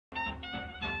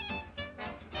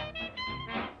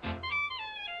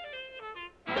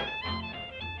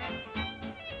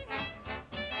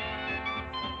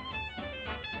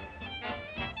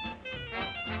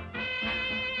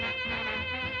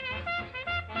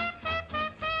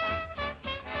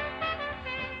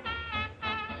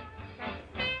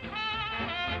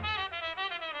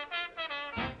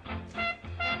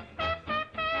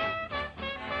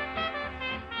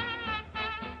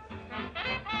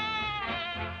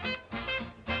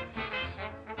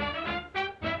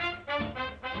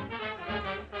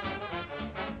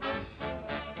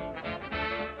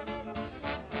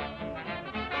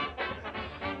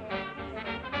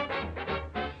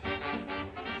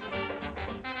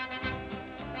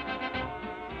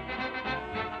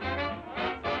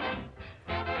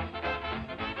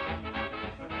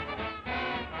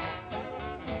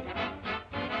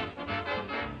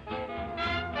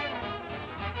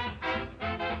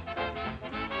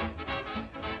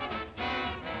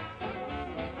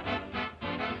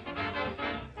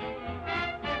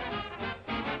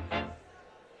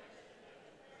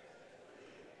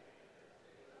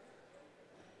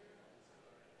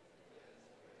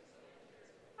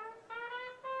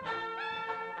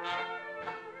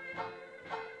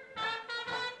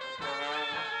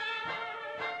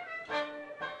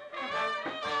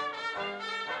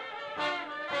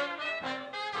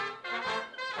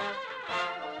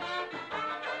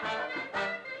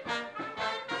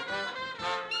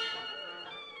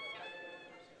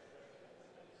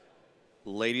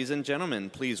Ladies and gentlemen,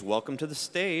 please welcome to the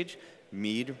stage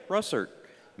Mead Russert,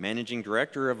 Managing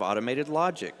Director of Automated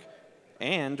Logic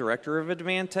and Director of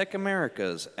Advantech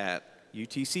Americas at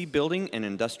UTC Building and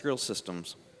Industrial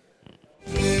Systems.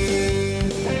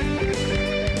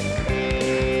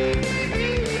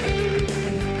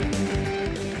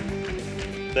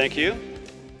 Thank you.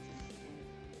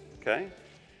 Okay.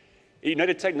 At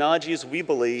United Technologies, we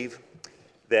believe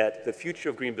that the future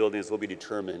of green buildings will be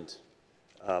determined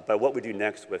by what we do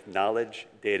next with knowledge,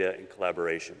 data, and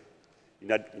collaboration.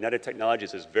 United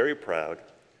Technologies is very proud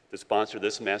to sponsor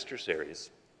this master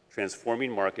series,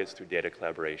 Transforming Markets Through Data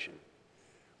Collaboration.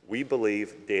 We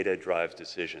believe data drives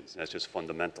decisions, and that's just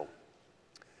fundamental.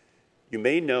 You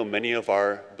may know many of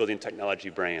our building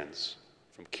technology brands,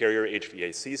 from Carrier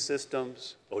HVAC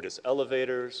systems, Otis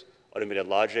elevators, Automated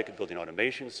Logic building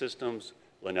automation systems,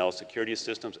 Linnell security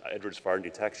systems, Edwards fire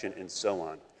detection, and so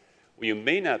on. What you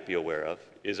may not be aware of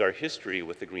is our history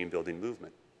with the green building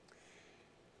movement.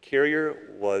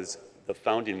 Carrier was the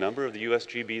founding member of the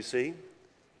USGBC,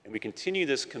 and we continue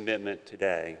this commitment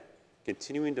today,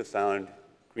 continuing to found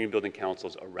green building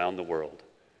councils around the world.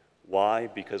 Why?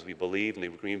 Because we believe in the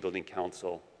Green Building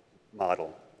Council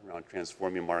model around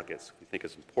transforming markets. We think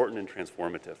it's important and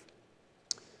transformative.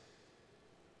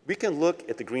 We can look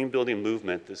at the green building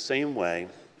movement the same way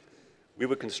we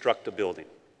would construct a building.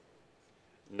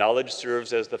 Knowledge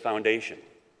serves as the foundation.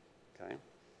 Okay?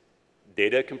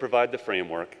 Data can provide the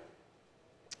framework,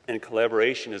 and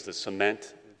collaboration is the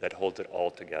cement that holds it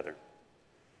all together.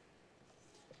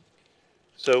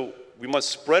 So we must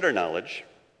spread our knowledge,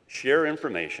 share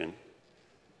information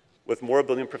with more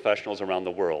building professionals around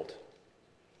the world.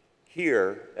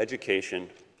 Here, education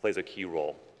plays a key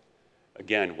role.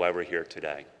 Again, why we're here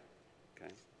today.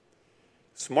 Okay?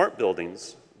 Smart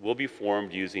buildings will be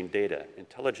formed using data,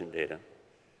 intelligent data,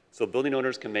 so building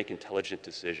owners can make intelligent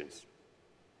decisions.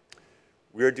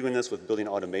 We are doing this with building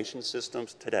automation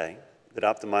systems today that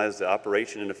optimize the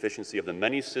operation and efficiency of the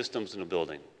many systems in a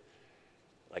building,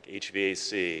 like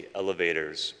HVAC,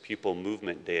 elevators, people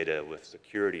movement data with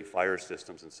security, fire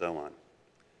systems, and so on.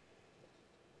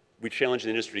 We challenge the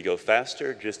industry to go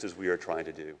faster, just as we are trying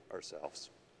to do ourselves.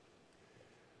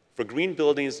 For green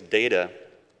buildings, data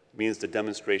means the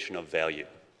demonstration of value.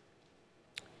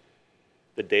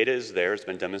 The data is there. It's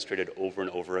been demonstrated over and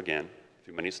over again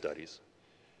through many studies.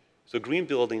 So green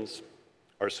buildings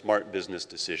are smart business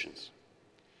decisions.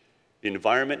 The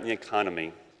environment and the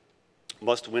economy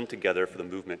must win together for the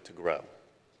movement to grow.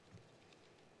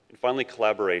 And finally,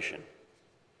 collaboration,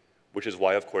 which is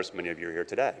why, of course, many of you are here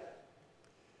today.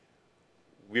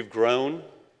 We've grown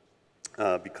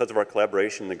because of our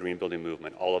collaboration in the green building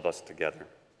movement, all of us together.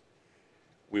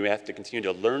 We have to continue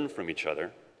to learn from each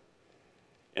other.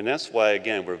 And that's why,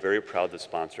 again, we're very proud to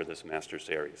sponsor this master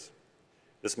series.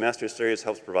 This master series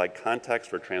helps provide context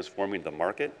for transforming the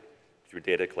market through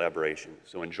data collaboration.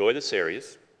 So enjoy the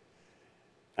series.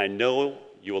 I know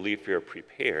you will leave here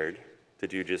prepared to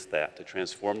do just that, to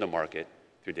transform the market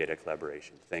through data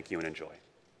collaboration. Thank you and enjoy.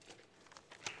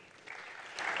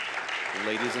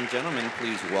 Ladies and gentlemen,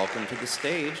 please welcome to the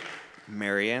stage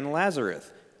Marianne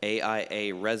Lazarus,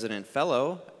 AIA Resident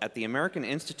Fellow at the American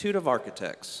Institute of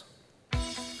Architects.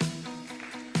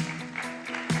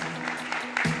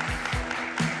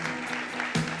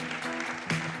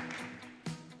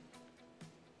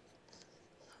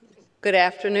 Good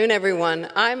afternoon, everyone.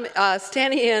 I'm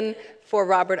standing in for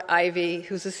Robert Ivy,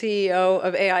 who's the CEO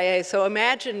of AIA. So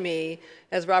imagine me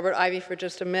as Robert Ivy for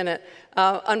just a minute.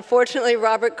 Unfortunately,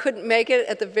 Robert couldn't make it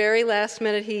at the very last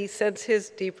minute. He sends his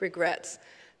deep regrets.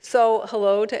 So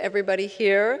hello to everybody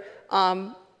here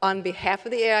on behalf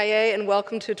of the AIA, and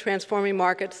welcome to Transforming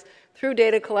Markets Through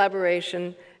Data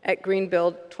Collaboration at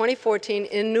Greenbuild 2014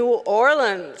 in New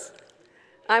Orleans.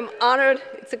 I'm honored,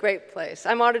 it's a great place.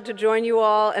 I'm honored to join you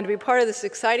all and to be part of this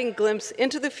exciting glimpse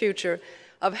into the future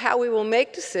of how we will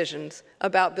make decisions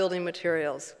about building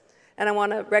materials. And I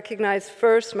want to recognize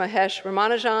first Mahesh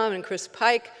Ramanujan and Chris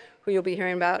Pike, who you'll be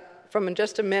hearing about from in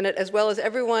just a minute, as well as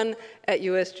everyone at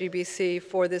USGBC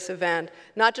for this event,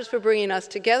 not just for bringing us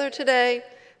together today,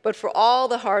 but for all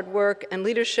the hard work and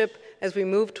leadership as we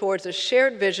move towards a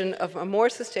shared vision of a more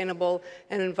sustainable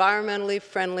and environmentally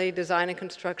friendly design and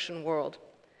construction world.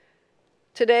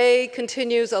 Today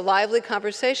continues a lively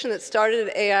conversation that started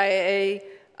at AIA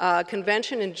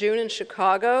convention in June in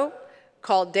Chicago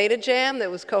called Data Jam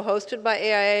that was co-hosted by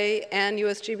AIA and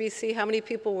USGBC. How many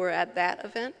people were at that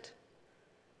event?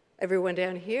 Everyone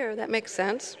down here, that makes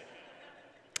sense.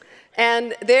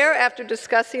 And there, after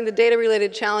discussing the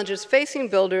data-related challenges facing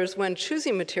builders when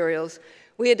choosing materials,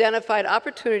 we identified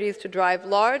opportunities to drive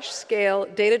large-scale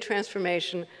data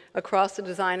transformation across the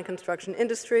design and construction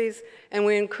industries, and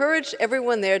we encouraged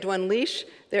everyone there to unleash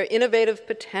their innovative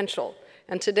potential.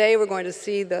 And today we're going to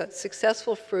see the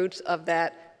successful fruits of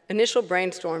that initial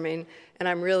brainstorming, and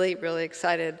I'm really, really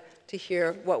excited to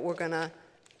hear what we're going to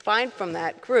find from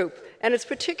that group. And it's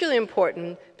particularly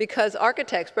important because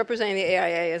architects representing the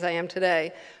AIA, as I am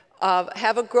today,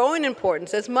 have a growing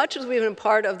importance. As much as we've been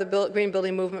part of the green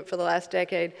building movement for the last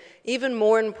decade, even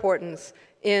more importance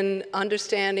in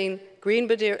understanding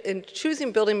in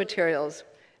choosing building materials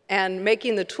and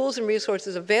making the tools and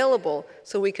resources available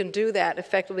so we can do that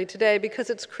effectively today,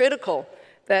 because it's critical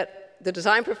that the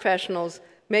design professionals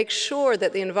make sure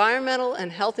that the environmental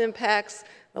and health impacts,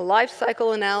 the life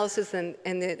cycle analysis, and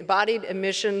the embodied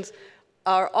emissions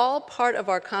are all part of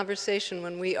our conversation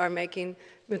when we are making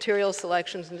material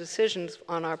selections and decisions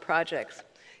on our projects.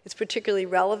 It's particularly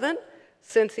relevant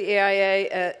since the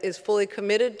AIA is fully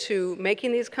committed to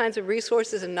making these kinds of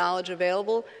resources and knowledge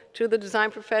available to the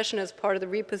design profession as part of the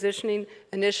repositioning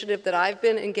initiative that I've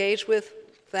been engaged with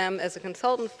them as a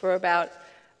consultant for about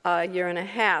a year and a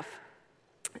half.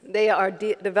 They are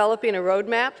developing a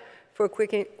roadmap for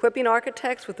equipping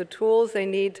architects with the tools they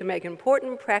need to make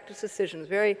important practice decisions,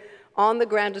 very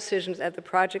on-the-ground decisions at the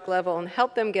project level, and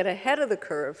help them get ahead of the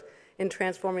curve in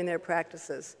transforming their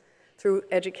practices. Through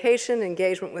education,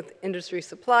 engagement with industry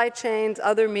supply chains,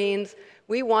 other means,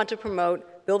 we want to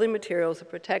promote building materials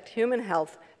that protect human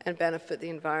health and benefit the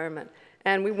environment.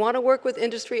 And we want to work with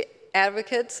industry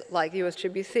advocates like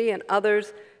USGBC and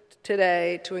others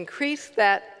today to increase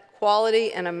that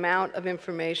quality and amount of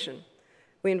information.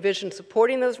 We envision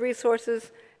supporting those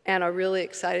resources and are really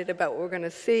excited about what we're going to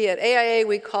see. At AIA,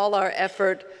 we call our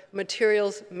effort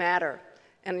Materials Matter.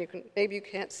 And maybe you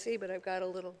can't see, but I've got a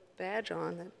little badge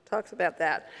on that talks about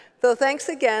that. So thanks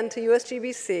again to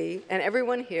USGBC and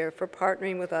everyone here for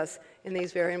partnering with us in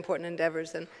these very important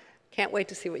endeavors, and can't wait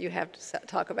to see what you have to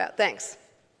talk about. Thanks.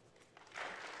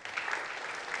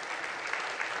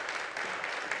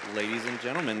 Ladies and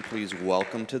gentlemen, please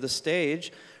welcome to the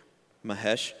stage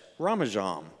Mahesh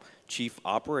Ramajam, Chief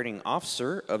Operating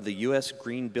Officer of the U.S.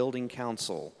 Green Building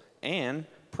Council and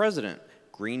President,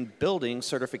 Green Building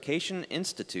Certification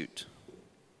Institute.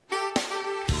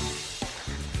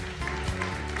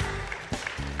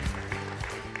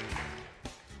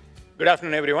 Good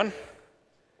afternoon, everyone.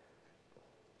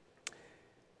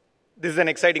 This is an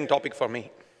exciting topic for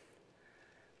me.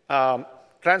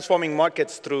 Transforming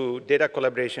markets through data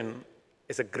collaboration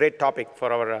is a great topic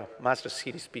for our Master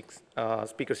Series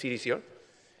speaker series here,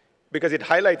 because it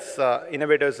highlights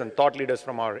innovators and thought leaders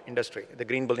from our industry, the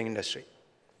green building industry.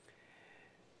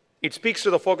 It speaks to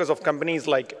the focus of companies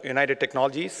like United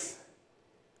Technologies,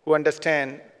 who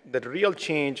understand that real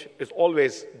change is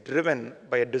always driven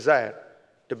by a desire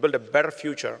to build a better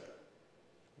future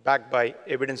backed by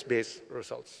evidence-based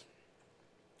results.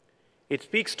 It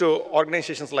speaks to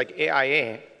organizations like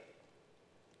AIA,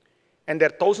 and there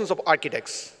are thousands of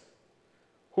architects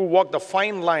who walk the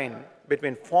fine line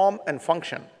between form and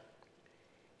function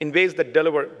in ways that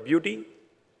deliver beauty,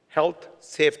 health,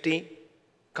 safety,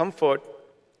 comfort,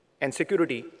 and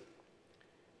security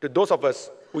to those of us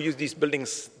who use these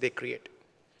buildings they create.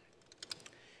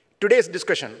 Today's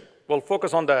discussion will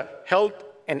focus on the health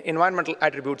and environmental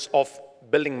attributes of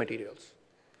building materials.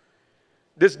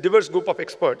 This diverse group of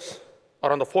experts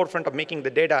are on the forefront of making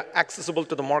the data accessible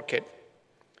to the market,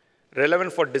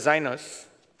 relevant for designers,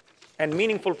 and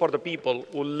meaningful for the people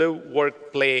who live,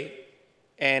 work, play,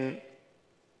 and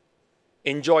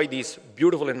enjoy these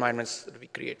beautiful environments that we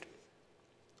create.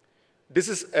 This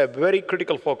is a very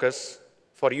critical focus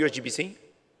for USGBC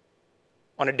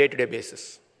on a day-to-day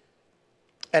basis.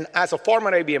 And as a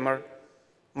former IBMer,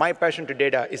 my passion to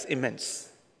data is immense.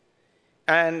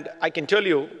 And I can tell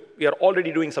you, we are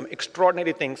already doing some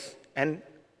extraordinary things and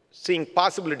seeing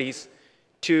possibilities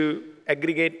to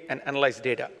aggregate and analyze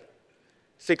data.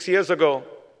 6 years ago,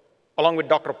 along with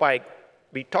Dr. Pike,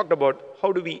 we talked about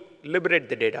how do we liberate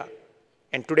the data.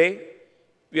 And today,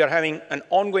 we are having an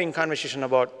ongoing conversation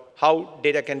about how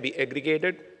data can be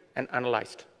aggregated and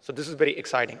analyzed. So this is very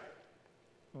exciting.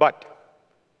 But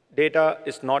data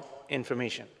is not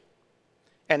information.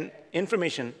 And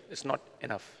information is not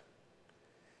enough.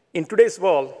 In today's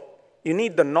world, you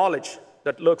need the knowledge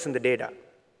that lurks in the data.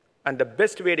 And the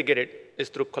best way to get it is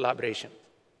through collaboration.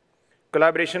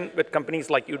 Collaboration with companies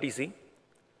like UTC,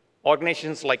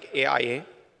 organizations like AIA,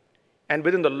 and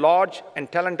within the large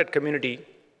and talented community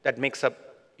that makes up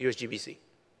USGBC.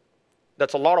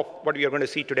 That's a lot of what we are going to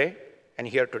see today and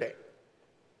hear today.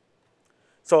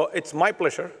 So it's my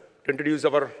pleasure to introduce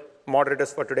our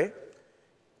moderators for today.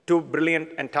 two brilliant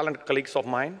and talented colleagues of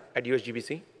mine at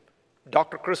USGBC,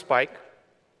 Dr. Chris Pike,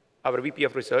 our VP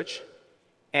of Research,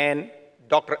 and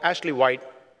Dr. Ashley White,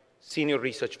 Senior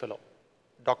Research Fellow.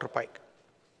 Dr. Pike.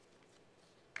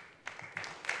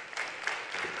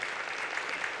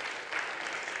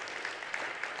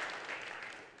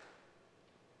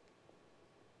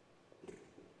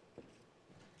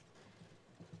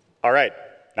 All right,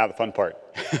 now the fun part.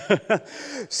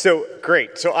 So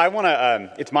great. So I want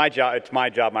to. It's my job,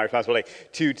 my responsibility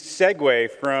to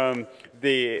segue from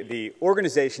the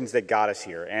organizations that got us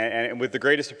here, and with the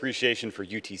greatest appreciation for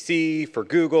UTC, for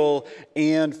Google,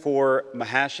 and for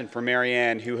Mahesh and for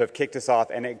Marianne, who have kicked us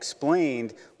off and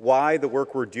explained why the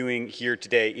work we're doing here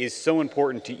today is so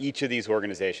important to each of these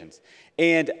organizations.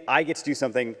 And I get to do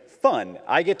something fun.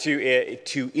 I get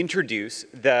to introduce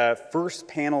the first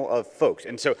panel of folks.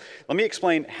 And so let me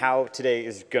explain how today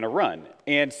is going to run.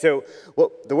 And so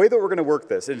the way that we're going to work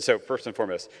this, and so first and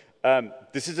foremost,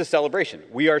 this is a celebration.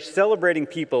 We are celebrating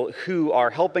people who are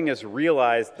helping us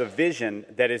realize the vision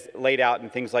that is laid out in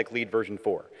things like LEED version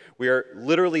 4. We are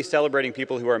literally celebrating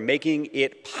people who are making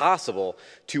it possible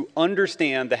to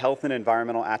understand the health and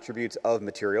environmental attributes of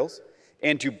materials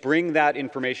and to bring that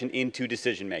information into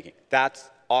decision making.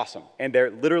 That's awesome. And they're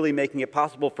literally making it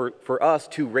possible for us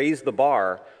to raise the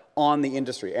bar on the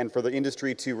industry and for the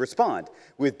industry to respond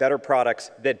with better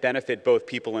products that benefit both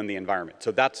people and the environment.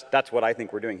 So that's what I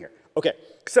think we're doing here. Okay,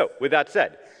 so with that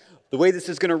said, the way this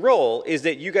is going to roll is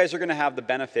that you guys are going to have the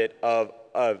benefit of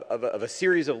a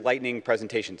series of lightning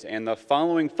presentations. And the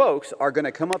following folks are going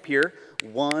to come up here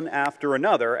one after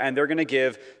another, and they're going to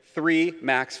give 3,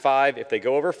 max 5. If they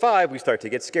go over 5, we start to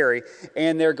get scary.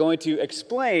 And they're going to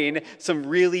explain some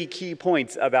really key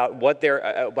points about what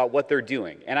they're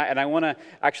doing. And I want to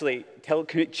actually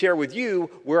share with you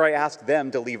where I ask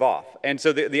them to leave off. And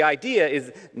so the idea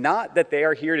is not that they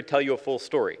are here to tell you a full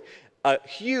story. A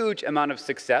huge amount of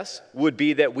success would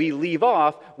be that we leave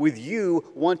off with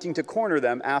you wanting to corner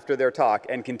them after their talk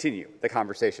and continue the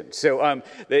conversation. So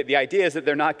the idea is that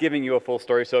they're not giving you a full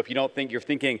story. So if you don't think you're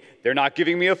thinking, they're not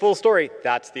giving me a full story,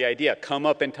 that's the idea. Come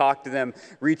up and talk to them,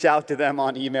 reach out to them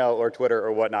on email or Twitter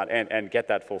or whatnot, and get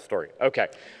that full story. Okay,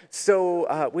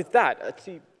 so with that, let's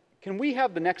see, can we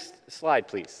have the next slide,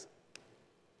 please?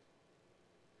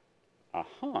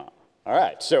 All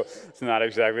right, so it's not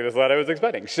exactly the slide I was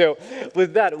expecting. So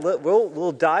with that,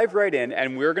 we'll dive right in,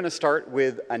 and we're going to start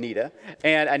with Anita.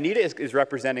 And Anita is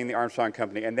representing the Armstrong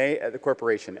Company, and the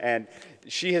corporation. And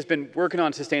she has been working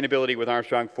on sustainability with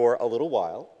Armstrong for a little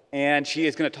while. And she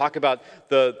is going to talk about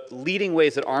the leading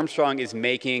ways that Armstrong is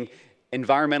making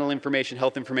environmental information,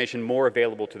 health information more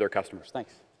available to their customers.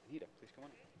 Thanks. Anita, please come on.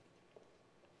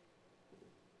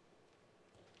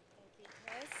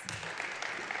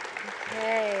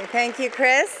 Okay, thank you,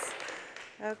 Chris.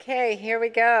 Okay, here we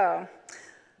go.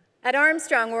 At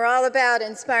Armstrong, we're all about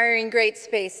inspiring great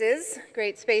spaces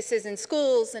in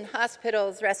schools and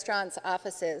hospitals, restaurants,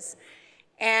 offices.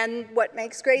 And what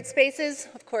makes great spaces?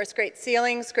 Of course, great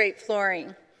ceilings, great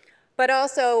flooring. But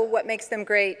also what makes them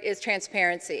great is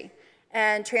transparency.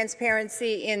 And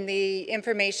transparency in the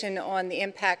information on the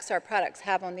impacts our products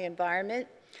have on the environment,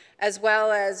 as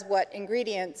well as what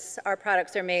ingredients our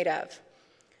products are made of.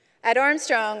 At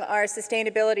Armstrong, our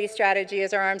sustainability strategy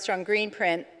is our Armstrong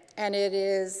Greenprint, and it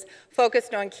is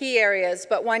focused on key areas,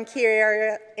 but one key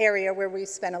area where we've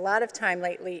spent a lot of time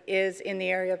lately is in the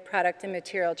area of product and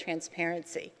material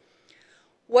transparency.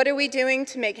 What are we doing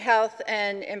to make health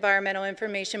and environmental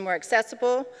information more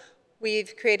accessible?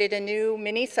 We've created a new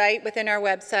mini site within our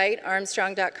website,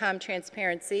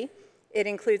 armstrong.com/transparency. It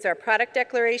includes our product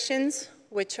declarations,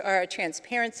 which are a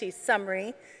transparency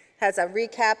summary, has a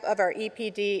recap of our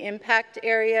EPD impact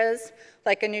areas,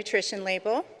 like a nutrition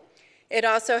label. It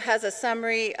also has a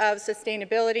summary of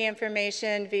sustainability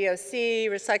information, VOC,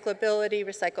 recyclability,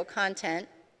 recycled content.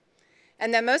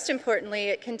 And then most importantly,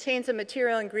 it contains a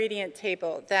material ingredient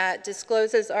table that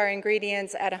discloses our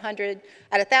ingredients at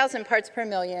 1,000 parts per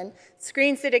million,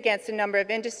 screens it against a number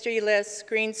of industry lists,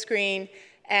 green screen,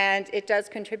 and it does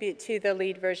contribute to the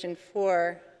LEED version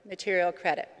 4 material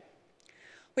credit.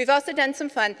 We've also done some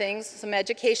fun things, some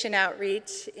education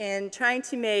outreach in trying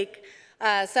to make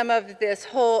some of this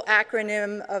whole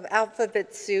acronym of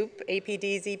alphabet soup,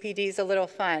 APDs, EPDs, a little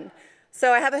fun.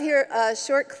 So I have here a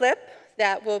short clip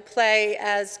that will play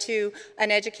as to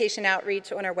an education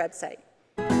outreach on our website.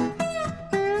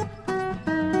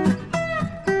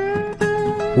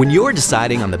 When you're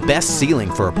deciding on the best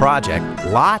ceiling for a project,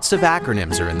 lots of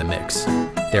acronyms are in the mix.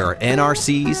 There are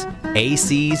NRCs,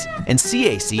 ACs, and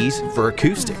CACs for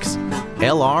acoustics,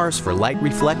 LRs for light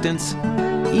reflectance,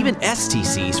 even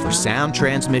STCs for sound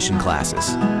transmission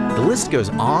classes. The list goes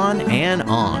on and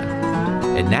on.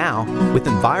 And now, with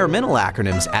environmental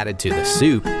acronyms added to the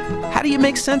soup, how do you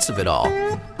make sense of it all?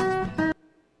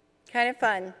 Kind of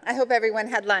fun. I hope everyone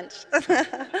had lunch.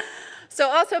 So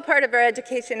also part of our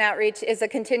education outreach is a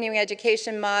continuing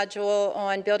education module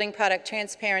on building product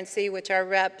transparency, which our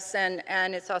reps and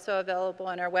it's also available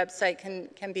on our website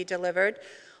can be delivered.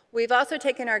 We've also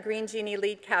taken our Green Genie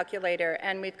lead calculator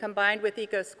and we've combined with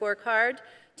Eco Scorecard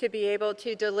to be able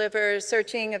to deliver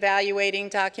searching, evaluating,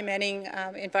 documenting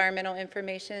environmental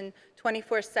information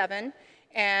 24/7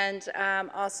 and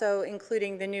also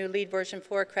including the new LEED version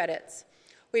 4 credits.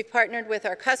 We've partnered with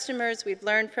our customers, we've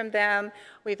learned from them,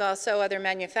 we've also other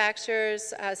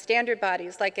manufacturers, standard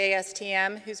bodies like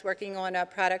ASTM, who's working on a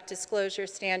product disclosure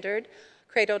standard,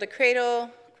 Cradle to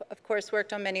Cradle, of course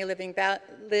worked on many living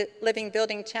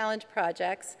building challenge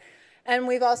projects, and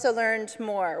we've also learned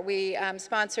more. We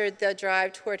sponsored the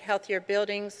Drive Toward Healthier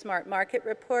Buildings Smart Market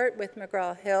Report with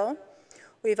McGraw-Hill.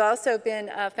 We've also been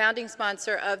a founding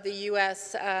sponsor of the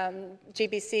U.S.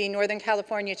 GBC Northern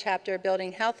California Chapter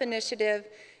Building Health Initiative,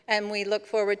 and we look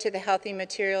forward to the Healthy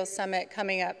Materials Summit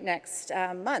coming up next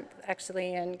month,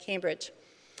 actually in Cambridge.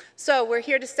 So we're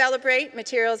here to celebrate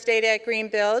materials data at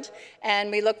Greenbuild, and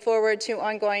we look forward to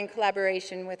ongoing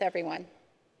collaboration with everyone.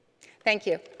 Thank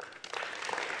you.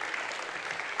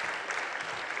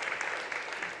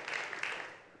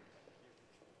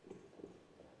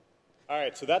 All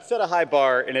right, so that set a high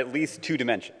bar in at least 2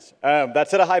 dimensions. That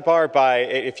set a high bar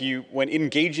by when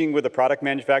engaging with a product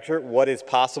manufacturer, what is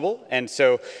possible. And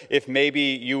so if maybe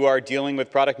you are dealing with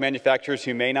product manufacturers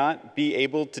who may not be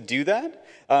able to do that,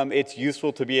 it's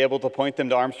useful to be able to point them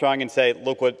to Armstrong and say,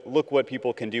 look what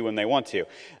people can do when they want to.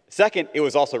 Second, it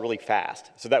was also really fast,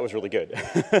 so that was really good.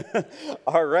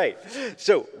 All right,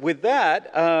 so with that,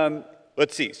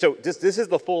 let's see. So this is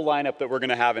the full lineup that we're going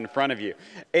to have in front of you.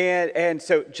 And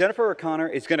so Jennifer O'Connor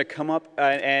is going to come up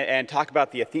and talk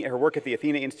about her work at the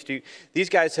Athena Institute. These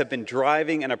guys have been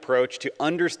driving an approach to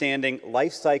understanding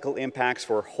life cycle impacts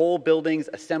for whole buildings,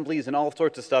 assemblies, and all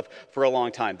sorts of stuff for a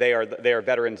long time. They are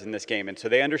veterans in this game, and so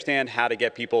they understand how to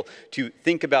get people to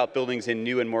think about buildings in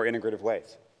new and more integrative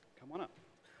ways. Come on up.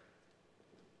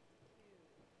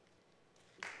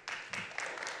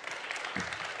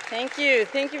 Thank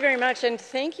you very much, and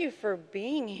thank you for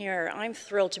being here. I'm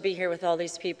thrilled to be here with all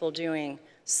these people doing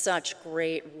such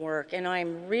great work, and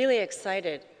I'm really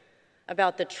excited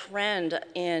about the trend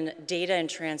in data and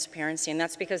transparency, and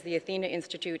that's because the Athena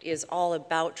Institute is all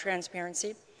about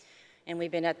transparency, and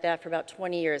we've been at that for about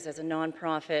 20 years as a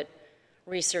nonprofit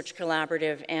research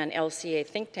collaborative and LCA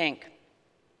think tank.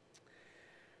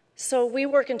 So we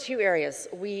work in 2 areas.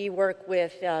 We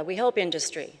help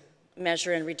industry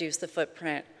measure and reduce the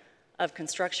footprint of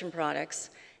construction products,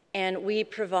 and we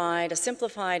provide a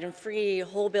simplified and free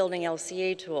whole building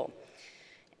LCA tool.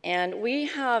 And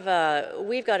we've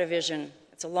got a vision.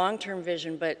 It's a long-term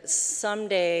vision, but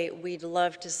someday we'd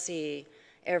love to see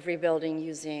every building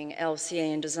using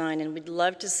LCA in design, and we'd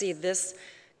love to see this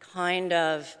kind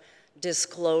of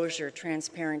disclosure,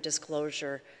 transparent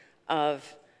disclosure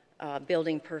of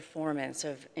building performance,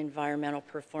 of environmental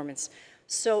performance.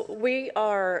 So we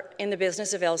are in the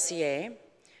business of LCA,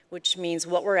 which means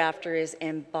what we're after is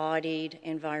embodied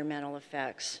environmental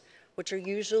effects, which are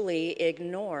usually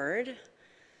ignored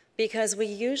because we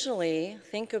usually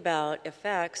think about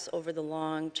effects over the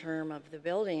long term of the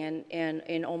building, and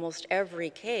in almost every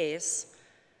case,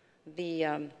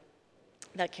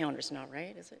 that counter's not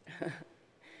right, is it?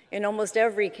 In almost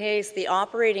every case, the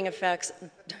operating effects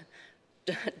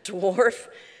dwarf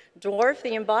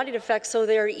the embodied effects, so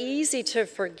they're easy to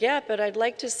forget, but I'd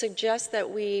like to suggest that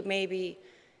we maybe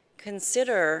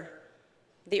consider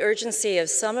the urgency of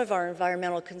some of our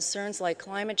environmental concerns like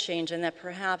climate change, and that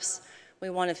perhaps we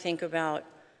want to think about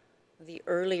the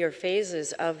earlier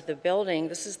phases of the building.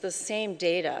 This is the same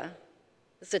data.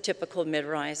 This is a typical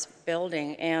mid-rise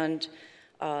building, and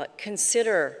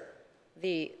consider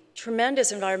the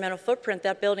tremendous environmental footprint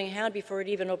that building had before it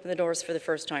even opened the doors for the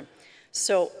first time.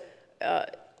 So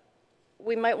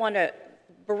we might want to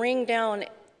bring down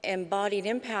embodied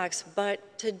impacts,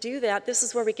 but to do that, this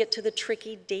is where we get to the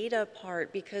tricky data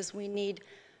part, because we need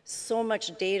so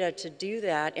much data to do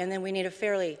that, and then we need a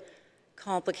fairly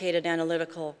complicated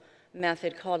analytical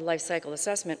method called life cycle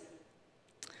assessment.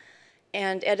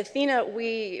 And at Athena,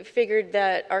 we figured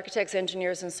that architects,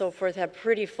 engineers, and so forth have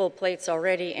pretty full plates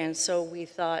already, and so we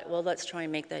thought, well, let's try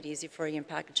and make that easy for you and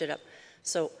package it up.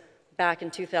 So back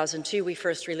in 2002, we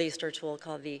first released our tool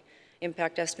called the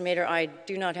Impact Estimator. I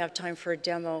do not have time for a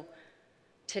demo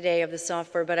today of the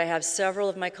software, but I have several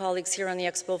of my colleagues here on the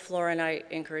expo floor, and I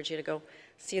encourage you to go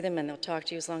see them and they'll talk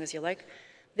to you as long as you like.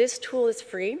 This tool is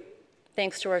free,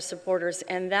 thanks to our supporters,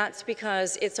 and that's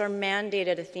because it's our mandate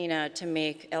at Athena to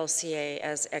make LCA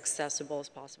as accessible as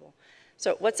possible.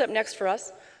 So what's up next for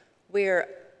us? We're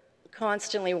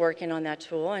constantly working on that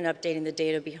tool and updating the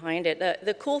data behind it.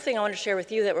 The cool thing I want to share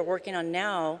with you that we're working on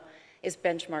now is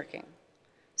benchmarking.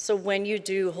 So when you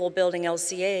do whole building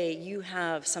LCA, you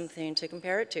have something to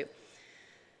compare it to.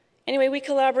 Anyway, we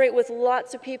collaborate with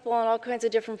lots of people on all kinds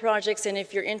of different projects, and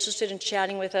if you're interested in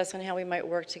chatting with us on how we might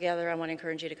work together, I want to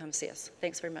encourage you to come see us.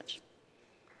 Thanks very much.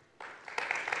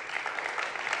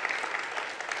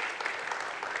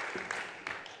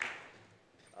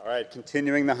 All right,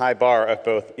 continuing the high bar of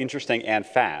both interesting and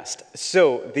fast.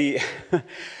 So the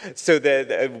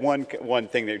one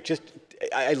thing there, just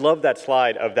I love that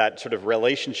slide of that sort of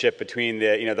relationship between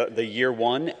the year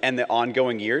one and the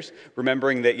ongoing years.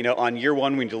 Remembering that on year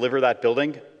one we deliver that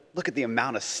building. Look at the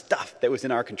amount of stuff that was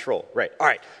in our control. Right. All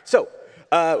right. So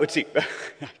let's see.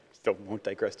 Still won't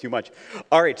digress too much.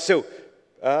 All right. So.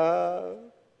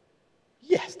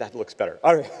 Yes, that looks better.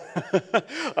 All right.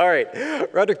 All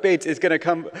right. Roderick Bates is going to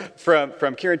come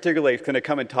from Kieran Tigerlake is going to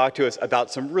come and talk to us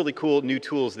about some really cool new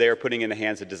tools they're putting in the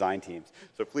hands of design teams.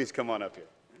 So please come on up here.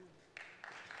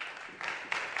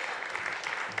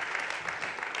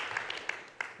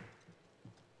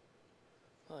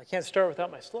 Well, I can't start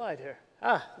without my slide here.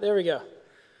 There we go.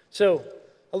 So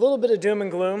a little bit of doom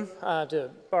and gloom, to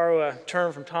borrow a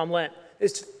term from Tom Lent,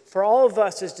 is for all of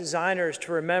us as designers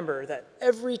to remember that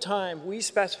every time we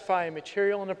specify a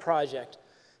material in a project,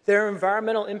 there are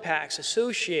environmental impacts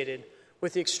associated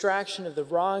with the extraction of the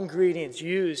raw ingredients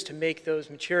used to make those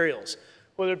materials,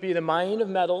 whether it be the mining of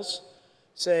metals,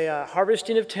 say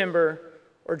harvesting of timber,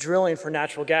 or drilling for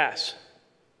natural gas.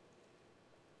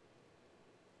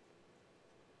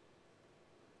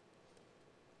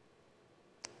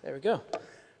 There we go.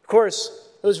 Of course,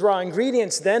 those raw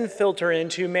ingredients then filter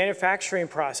into manufacturing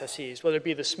processes, whether it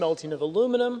be the smelting of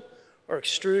aluminum or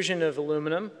extrusion of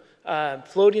aluminum,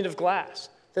 floating of glass,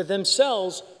 that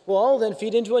themselves will all then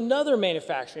feed into another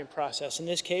manufacturing process, in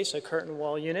this case, a curtain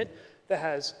wall unit that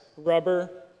has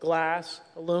rubber, glass,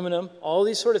 aluminum, all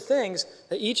these sort of things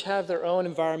that each have their own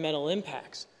environmental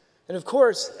impacts. And of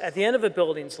course, at the end of a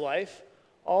building's life,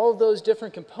 all of those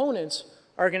different components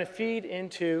are going to feed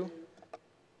into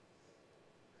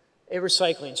a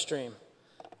recycling stream,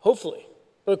 hopefully.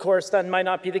 But of course, that might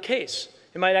not be the case.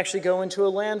 It might actually go into a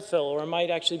landfill, or it might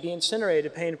actually be incinerated,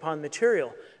 depending upon the material.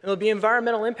 And there'll be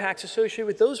environmental impacts associated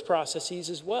with those processes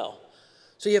as well.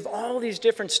 So you have all these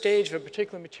different stages of a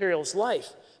particular material's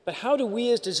life. But how do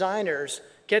we as designers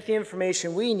get the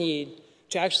information we need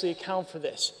to actually account for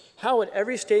this? How at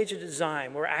every stage of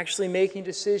design, we're actually making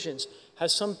decisions,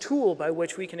 has some tool by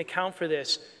which we can account for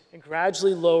this and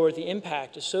gradually lower the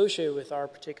impact associated with our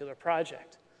particular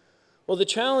project. Well, the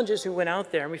challenge is we went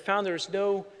out there and we found there was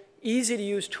no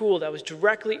easy-to-use tool that was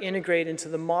directly integrated into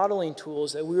the modeling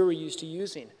tools that we were used to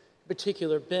using, in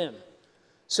particular BIM.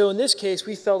 So in this case,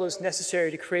 we felt it was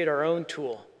necessary to create our own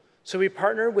tool. So we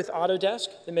partnered with Autodesk,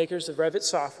 the makers of Revit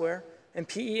software, and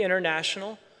PE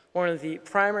International, one of the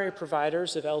primary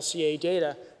providers of LCA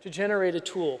data, to generate a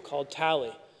tool called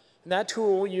Tally. And that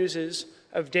tool uses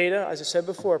of data, as I said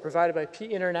before, provided by PE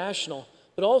International,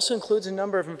 but also includes a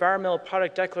number of environmental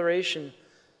product declarations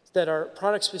that are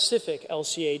product-specific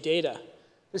LCA data.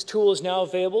 This tool is now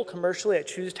available commercially at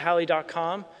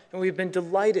choosetally.com, and we've been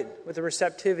delighted with the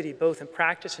receptivity both in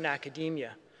practice and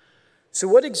academia. So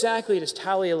what exactly does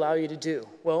Tally allow you to do?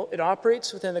 Well, it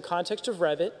operates within the context of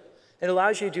Revit. It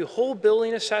allows you to do whole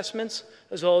building assessments,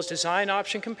 as well as design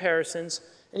option comparisons,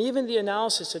 and even the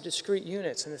analysis of discrete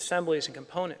units and assemblies and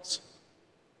components.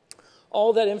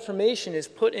 All that information is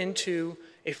put into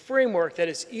a framework that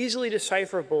is easily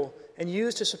decipherable and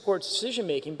used to support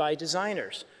decision-making by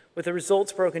designers, with the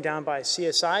results broken down by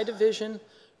CSI division,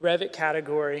 Revit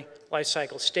category,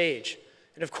 lifecycle stage.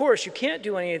 And of course, you can't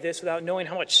do any of this without knowing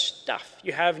how much stuff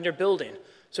you have in your building.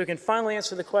 So you can finally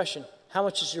answer the question, how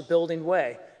much does your building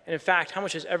weigh? And in fact, how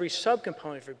much does every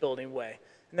subcomponent of your building weigh?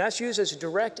 And that's used as a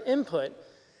direct input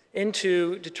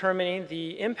into determining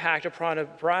the impact upon a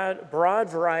broad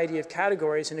variety of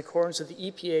categories in accordance with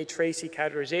the EPA Tracy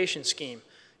categorization scheme.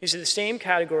 These are the same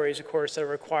categories, of course, that are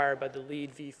required by the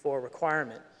LEED v4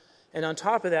 requirement. And on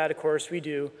top of that, of course, we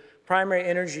do primary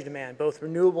energy demand, both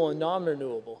renewable and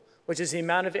non-renewable, which is the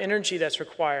amount of energy that's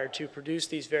required to produce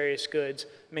these various goods,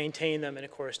 maintain them, and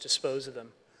of course, dispose of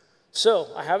them. So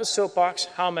I have a soapbox.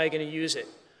 How am I going to use it?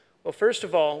 Well, first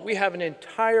of all, we have an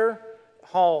entire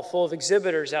hall full of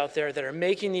exhibitors out there that are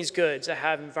making these goods that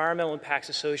have environmental impacts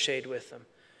associated with them.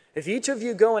 If each of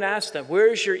you go and ask them, where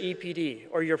is your EPD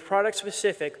or your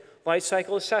product-specific life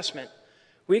cycle assessment,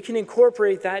 we can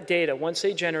incorporate that data once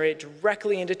they generate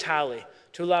directly into Tally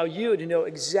to allow you to know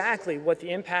exactly what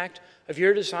the impact of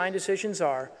your design decisions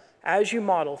are as you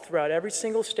model throughout every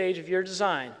single stage of your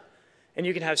design. And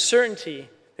you can have certainty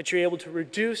that you're able to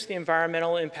reduce the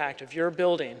environmental impact of your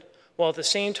building, while at the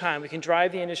same time we can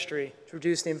drive the industry to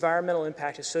reduce the environmental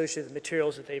impact associated with the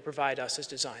materials that they provide us as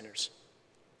designers.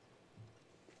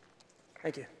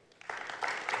 Thank you.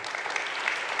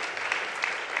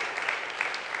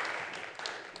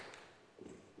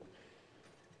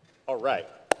 All right.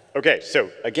 Okay, so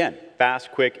again,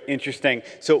 fast, quick, interesting.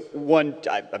 So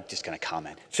I'm just going to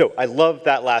comment. So I love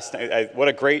that last. What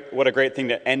a great thing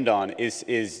to end on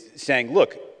is saying,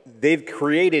 look, they've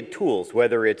created tools,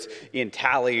 whether it's in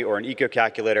Tally or an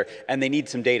eco-calculator, and they need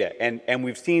some data. And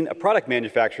we've seen a product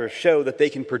manufacturer show that they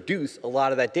can produce a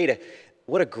lot of that data.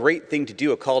 What a great thing to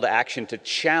do, a call to action to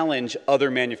challenge other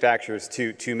manufacturers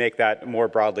to make that more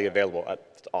broadly available.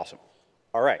 That's awesome.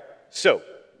 All right, so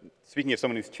speaking of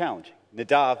someone who's challenging,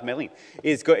 Nadav Melin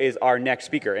is our next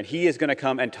speaker, and he is going to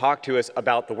come and talk to us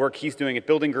about the work he's doing at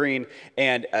Building Green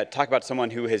and talk about someone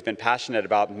who has been passionate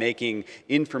about making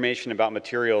information about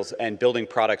materials and building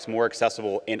products more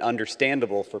accessible and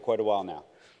understandable for quite a while now.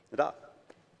 Nadav.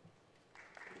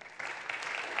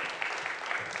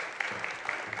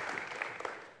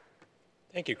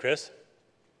 Thank you, Chris.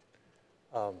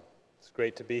 It's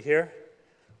great to be here.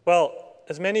 Well,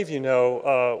 as many of you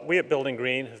know, we at Building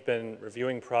Green have been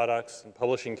reviewing products and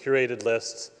publishing curated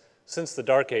lists since the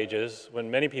dark ages, when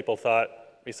many people thought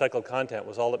recycled content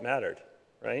was all that mattered,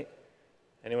 right?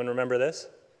 Anyone remember this?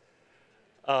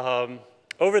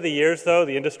 Over the years, though,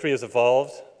 the industry has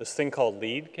evolved. This thing called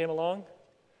LEED came along,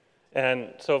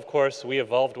 and so, of course, we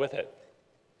evolved with it.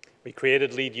 We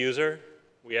created LEED User.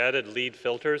 We added LEED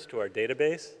filters to our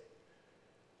database,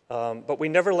 but we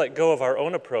never let go of our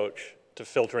own approach to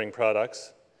filtering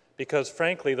products, because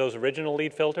frankly, those original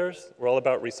LEED filters were all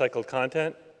about recycled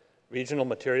content, regional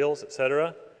materials, et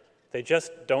cetera. They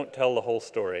just don't tell the whole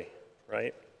story,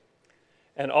 right?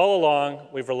 And all along,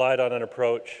 we've relied on an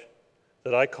approach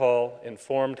that I call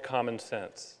informed common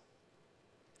sense.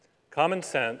 Common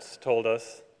sense told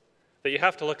us that you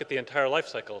have to look at the entire life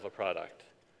cycle of a product.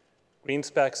 Green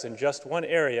specs in just one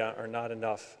area are not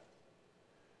enough.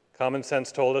 Common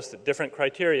sense told us that different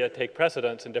criteria take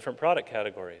precedence in different product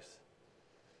categories.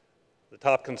 The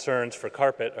top concerns for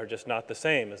carpet are just not the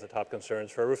same as the top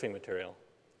concerns for a roofing material.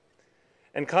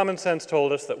 And common sense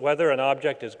told us that whether an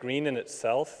object is green in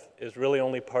itself is really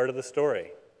only part of the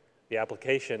story. The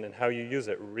application and how you use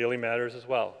it really matters as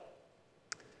well.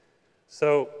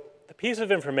 So the piece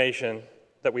of information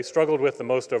that we struggled with the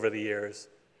most over the years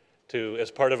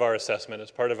as part of our assessment,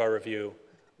 as part of our review,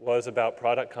 was about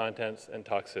product contents and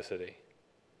toxicity.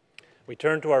 We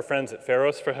turned to our friends at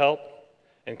Pharos for help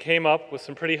and came up with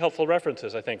some pretty helpful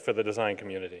references, I think, for the design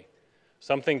community.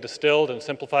 Something distilled and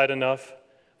simplified enough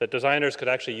that designers could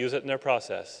actually use it in their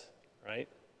process, right?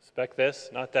 Spec this,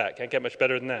 not that. Can't get much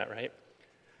better than that, right?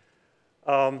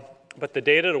 But the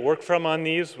data to work from on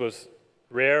these was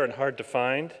rare and hard to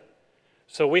find.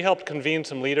 So we helped convene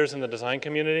some leaders in the design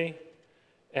community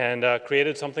and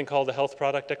created something called the Health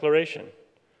Product Declaration.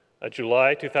 A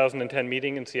July 2010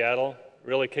 meeting in Seattle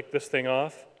really kicked this thing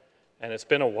off, and it's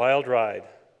been a wild ride.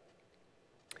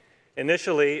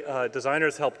 Initially,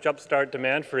 designers helped jumpstart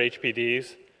demand for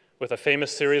HPDs with a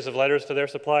famous series of letters to their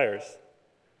suppliers.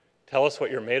 Tell us what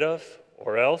you're made of,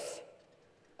 or else.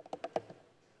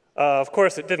 Of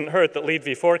course, it didn't hurt that LEED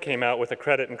v4 came out with a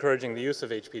credit encouraging the use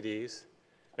of HPDs.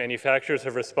 Manufacturers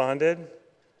have responded,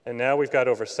 and now we've got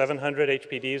over 700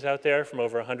 HPDs out there from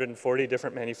over 140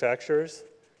 different manufacturers,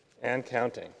 and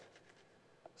counting.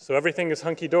 So everything is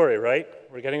hunky-dory, right?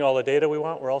 We're getting all the data we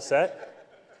want, we're all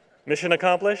set? Mission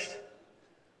accomplished?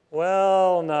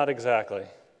 Well, not exactly.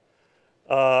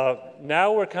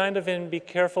 Now we're kind of in be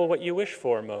careful what you wish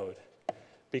for mode,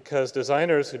 because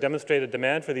designers who demonstrated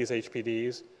demand for these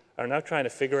HPDs are now trying to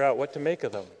figure out what to make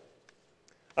of them.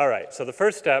 All right, so the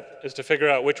first step is to figure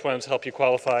out which ones help you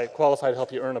qualify to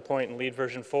help you earn a point in LEED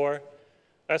version 4.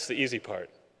 That's the easy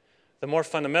part. The more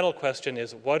fundamental question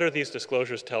is, what are these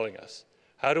disclosures telling us?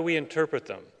 How do we interpret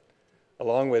them,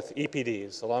 along with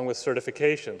EPDs, along with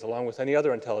certifications, along with any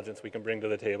other intelligence we can bring to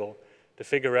the table to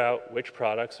figure out which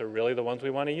products are really the ones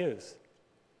we want to use?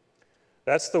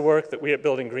 That's the work that we at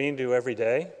Building Green do every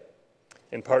day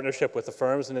in partnership with the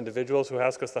firms and individuals who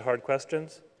ask us the hard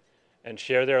questions and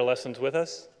share their lessons with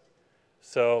us.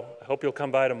 So I hope you'll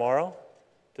come by tomorrow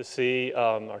to see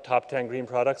our top 10 green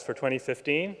products for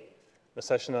 2015, the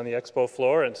session on the expo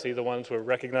floor, and see the ones we're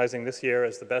recognizing this year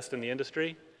as the best in the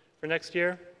industry for next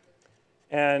year.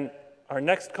 And our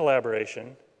next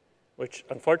collaboration which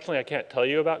unfortunately I can't tell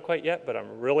you about quite yet, but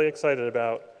I'm really excited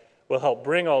about, will help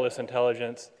bring all this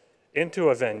intelligence into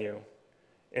a venue,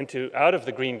 out of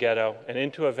the green ghetto and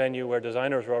into a venue where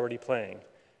designers are already playing.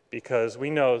 Because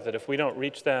we know that if we don't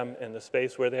reach them in the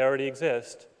space where they already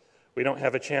exist, we don't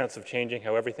have a chance of changing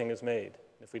how everything is made.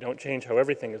 If we don't change how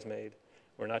everything is made,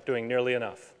 we're not doing nearly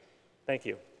enough. Thank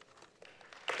you.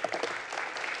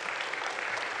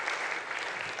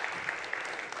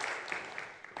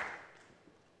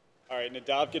 All right,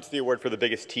 Nadav gets the award for the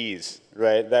biggest tease,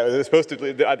 right? That was supposed to,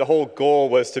 the whole goal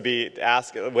was to be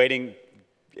having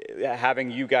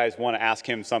you guys want to ask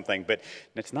him something, but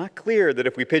it's not clear that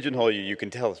if we pigeonhole you, you can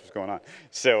tell us what's going on.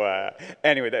 So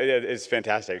anyway, that is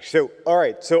fantastic. So, all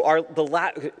right, so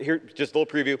here, just a little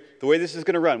preview. The way this is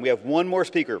going to run, we have one more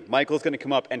speaker. Michael's going to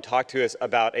come up and talk to us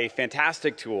about a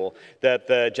fantastic tool that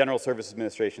the General Services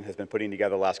Administration has been putting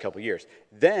together the last couple of years.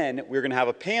 Then we're going to have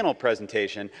a panel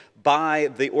presentation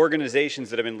by the organizations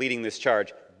that have been leading this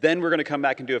charge. Then we're going to come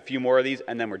back and do a few more of these,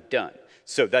 and then we're done.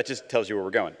 So that just tells you where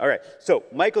we're going. All right, so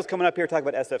Michael's coming up here to talk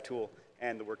about SF Tool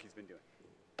and the work he's been doing.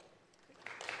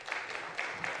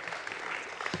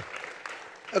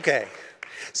 Okay,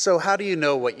 so how do you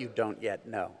know what you don't yet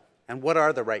know? And what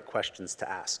are the right questions to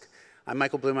ask? I'm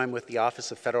Michael Bloom. I'm with the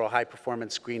Office of Federal High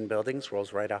Performance Green Buildings,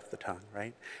 rolls right off the tongue,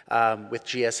 right? With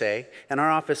GSA, and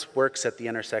our office works at the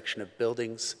intersection of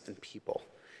buildings and people.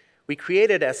 We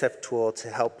created SF Tool to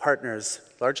help partners,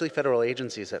 largely federal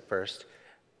agencies at first,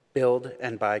 build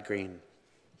and buy green.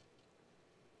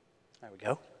 There we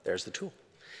go. There's the tool.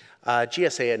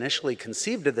 GSA initially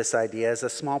conceived of this idea as a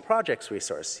small projects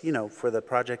resource, for the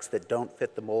projects that don't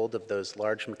fit the mold of those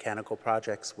large mechanical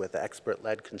projects with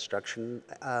expert-led construction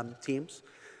teams.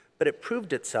 But it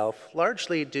proved itself,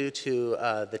 largely due to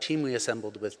the team we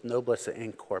assembled with Noblesse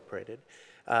Incorporated,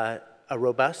 a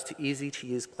robust,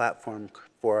 easy-to-use platform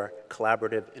for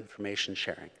collaborative information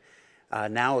sharing.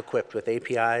 Now equipped with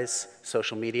APIs,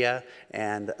 social media,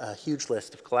 and a huge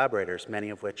list of collaborators, many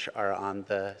of which are on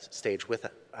the stage with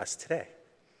us today.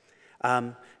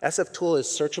 SF Tool is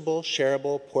searchable,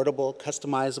 shareable, portable,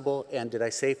 customizable, and did I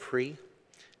say free?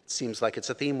 It seems like it's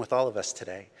a theme with all of us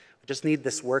today. We just need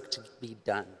this work to be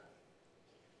done.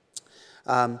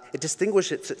 It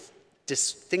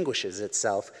distinguishes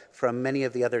itself from many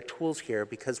of the other tools here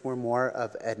because we're more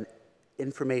of an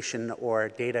information or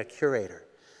data curator.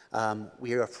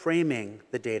 We are framing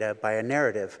the data by a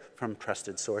narrative from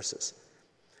trusted sources.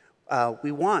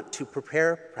 We want to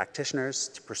prepare practitioners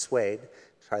to persuade,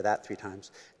 try that 3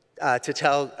 times,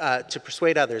 to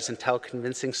persuade others and tell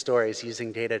convincing stories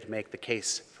using data to make the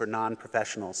case for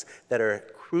non-professionals that are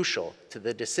crucial to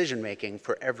the decision-making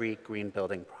for every green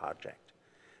building project.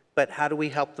 But how do we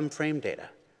help them frame data?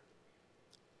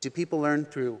 Do people learn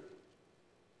through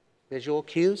visual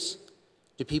cues?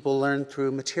 Do people learn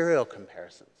through material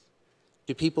comparisons?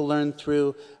 Do people learn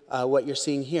through what you're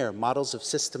seeing here, models of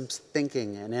systems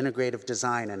thinking and integrative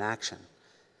design and action?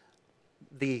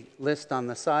 The list on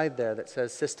the side there that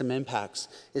says system impacts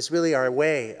is really our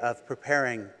way of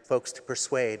preparing folks to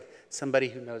persuade somebody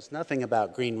who knows nothing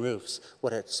about green roofs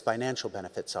what its financial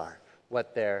benefits are,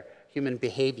 what their human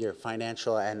behavior,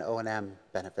 financial, and O&M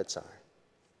benefits are.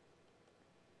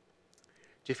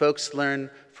 Do folks learn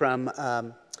from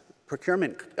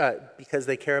procurement because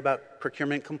they care about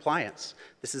procurement compliance?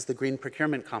 This is the Green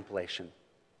Procurement Compilation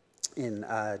in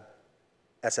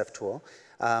SF Tool,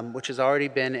 which has already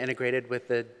been integrated with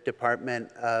the Department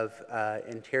of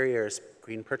Interior's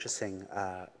green purchasing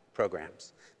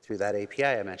programs through that API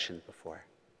I mentioned before.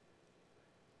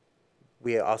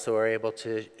 We also are able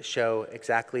to show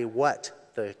exactly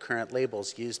what the current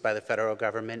labels used by the federal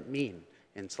government mean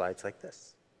in slides like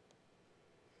this.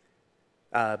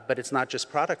 But it's not just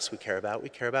products we care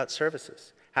about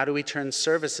services. How do we turn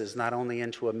services not only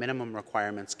into a minimum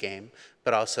requirements game,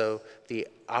 but also the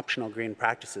optional green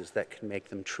practices that can make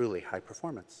them truly high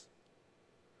performance?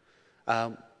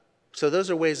 So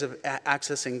those are ways of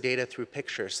accessing data through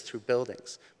pictures, through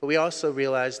buildings. But we also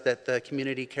realize that the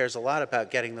community cares a lot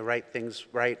about getting the right things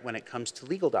right when it comes to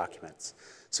legal documents.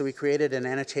 So we created an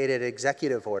annotated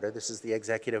executive order. This is the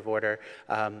executive order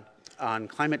on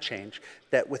climate change,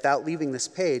 that without leaving this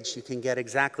page, you can get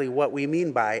exactly what we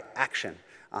mean by action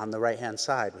on the right-hand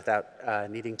side without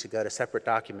needing to go to separate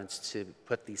documents to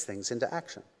put these things into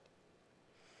action.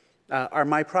 Our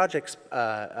My Projects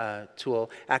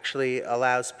tool actually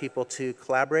allows people to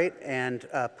collaborate and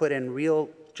put in real,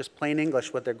 just plain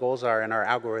English, what their goals are, and our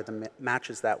algorithm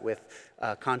matches that with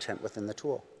content within the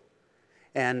tool.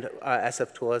 And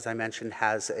SF Tool, as I mentioned,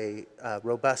 has a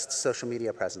robust social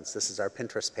media presence. This is our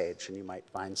Pinterest page, and you might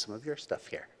find some of your stuff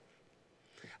here.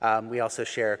 We also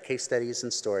share case studies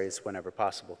and stories whenever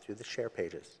possible through the share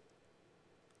pages.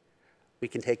 We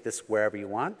can take this wherever you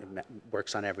want. It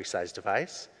works on every size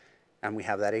device. And we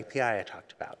have that API I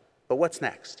talked about. But what's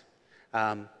next?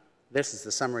 This is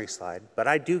the summary slide, but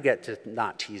I do get to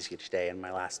not tease you today in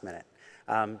my last minute.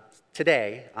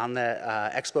 Today, on the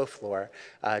expo floor,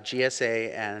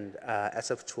 GSA and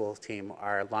SF Tool team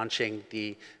are launching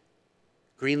the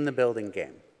Green the Building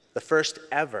game, the first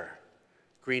ever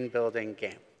green building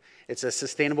game. It's a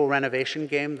sustainable renovation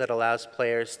game that allows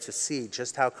players to see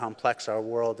just how complex our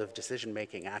world of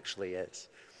decision-making actually is.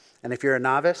 And if you're a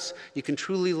novice, you can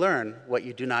truly learn what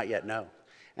you do not yet know.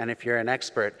 And if you're an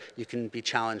expert, you can be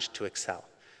challenged to excel.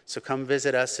 So come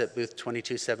visit us at booth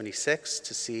 2276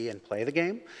 to see and play the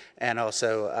game, and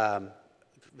also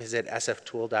visit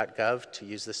sftool.gov to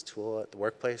use this tool at the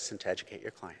workplace and to educate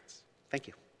your clients. Thank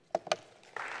you.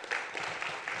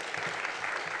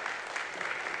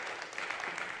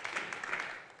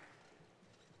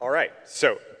 All right,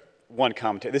 so one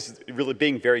comment. This is really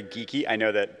being very geeky. I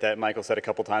know that Michael said a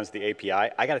couple times the API.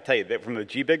 I got to tell you that from the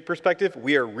GBIG perspective,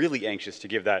 we are really anxious to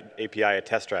give that API a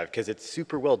test drive because it's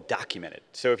super well documented.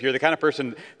 So if you're the kind of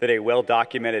person that a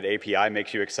well-documented API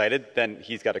makes you excited, then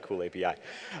he's got a cool API. All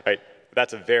right,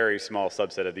 that's a very small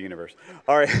subset of the universe.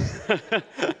 All right.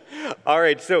 All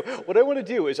right, so what I want to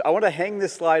do is I want to hang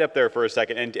this slide up there for a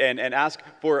second and ask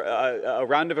for a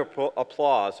round of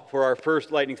applause for our first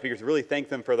lightning speakers. Really thank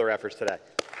them for their efforts today.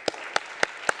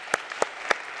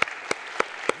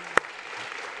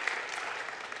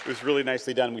 It was really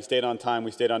nicely done. We stayed on time. We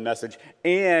stayed on message.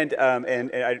 And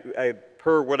I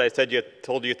per what I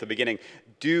told you at the beginning,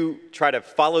 do try to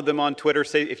follow them on Twitter.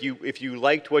 Say if you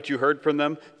liked what you heard from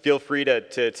them, feel free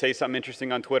to say something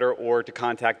interesting on Twitter or to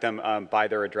contact them by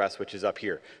their address, which is up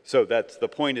here. So that's the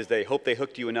point. Is they hope they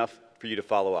hooked you enough for you to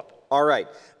follow up. All right.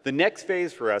 The next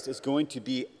phase for us is going to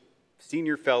be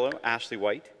Senior Fellow Ashley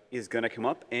White is going to come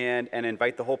up and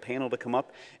invite the whole panel to come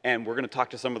up, and we're going to talk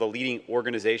to some of the leading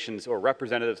organizations or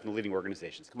representatives from the leading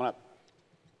organizations. Come on up.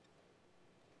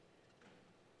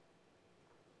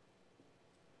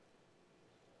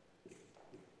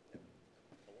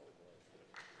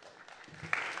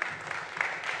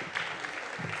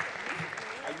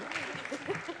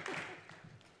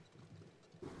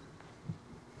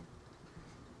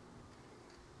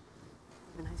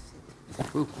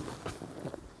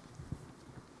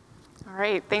 All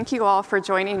right, thank you all for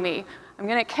joining me. I'm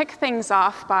going to kick things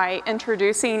off by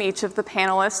introducing each of the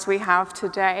panelists we have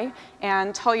today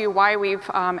and tell you why we've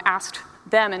asked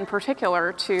them in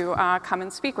particular to come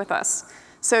and speak with us.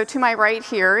 So to my right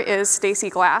here is Stacy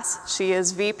Glass. She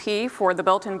is VP for the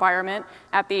Built Environment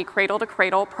at the Cradle to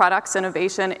Cradle Products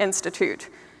Innovation Institute.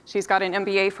 She's got an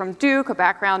MBA from Duke, a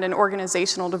background in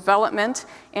organizational development,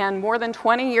 and more than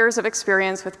 20 years of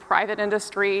experience with private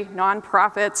industry,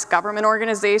 nonprofits, government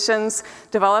organizations,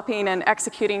 developing and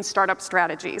executing startup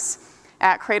strategies.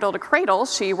 At Cradle to Cradle,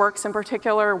 she works in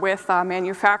particular with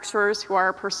manufacturers who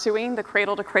are pursuing the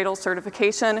Cradle to Cradle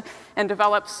certification and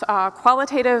develops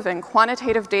qualitative and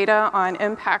quantitative data on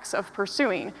impacts of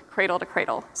pursuing Cradle to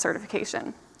Cradle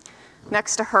certification.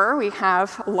 Next to her, we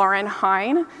have Lauren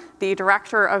Hine, the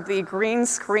director of the Green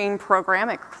Screen program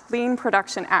at Clean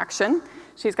Production Action.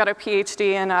 She's got a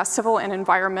PhD in civil and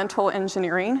environmental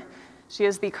engineering. She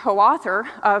is the co-author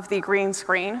of the Green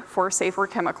Screen for Safer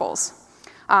Chemicals.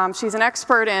 She's an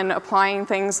expert in applying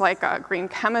things like green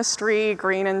chemistry,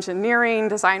 green engineering,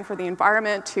 design for the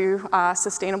environment to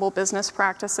sustainable business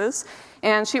practices.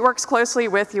 And she works closely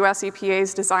with US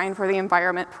EPA's Design for the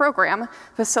Environment program,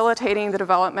 facilitating the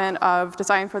development of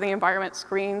Design for the Environment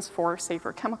screens for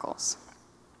safer chemicals.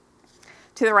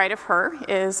 To the right of her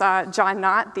is John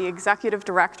Knott, the executive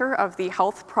director of the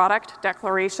Health Product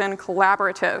Declaration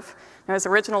Collaborative. Now, his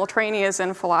original training is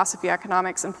in philosophy,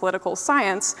 economics, and political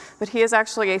science, but he is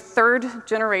actually a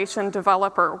third-generation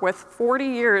developer with 40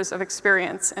 years of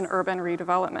experience in urban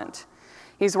redevelopment.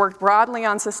 He's worked broadly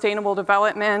on sustainable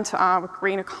development,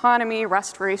 green economy,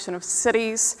 restoration of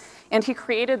cities, and he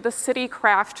created the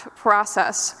CityCraft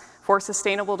process for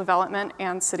sustainable development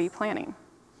and city planning.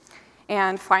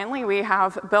 And finally, we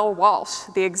have Bill Walsh,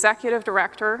 the executive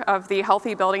director of the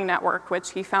Healthy Building Network,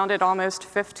 which he founded almost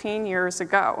 15 years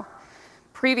ago.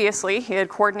 Previously, he had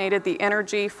coordinated the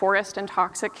energy, forest, and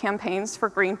toxic campaigns for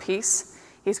Greenpeace.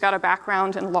 He's got a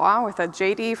background in law with a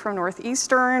JD from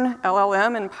Northeastern,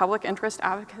 LLM in public interest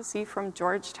advocacy from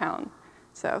Georgetown.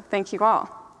 So thank you all.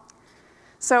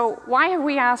 So why have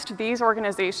we asked these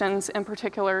organizations in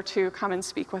particular to come and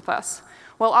speak with us?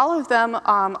 Well, all of them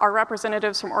are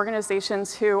representatives from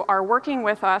organizations who are working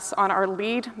with us on our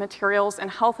LEED Materials and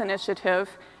Health Initiative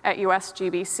at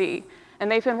USGBC.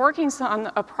 And they've been working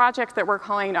on a project that we're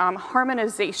calling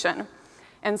harmonization.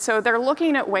 And so they're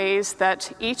looking at ways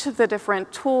that each of the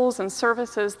different tools and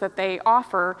services that they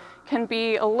offer can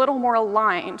be a little more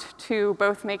aligned to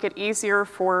both make it easier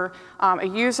for a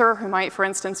user who might, for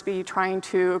instance, be trying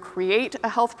to create a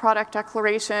health product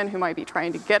declaration, who might be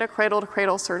trying to get a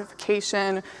cradle-to-cradle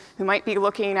certification, who might be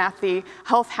looking at the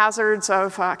health hazards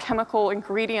of chemical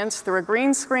ingredients through a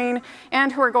green screen,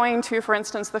 and who are going to, for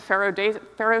instance, the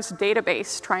Pharos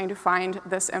database trying to find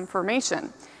this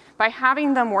information. By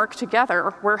having them work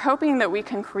together, we're hoping that we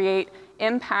can create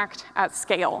impact at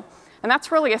scale. And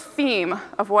that's really a theme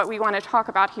of what we want to talk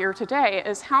about here today,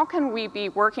 is how can we be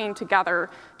working together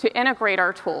to integrate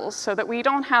our tools so that we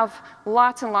don't have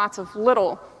lots and lots of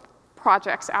little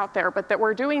projects out there, but that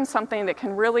we're doing something that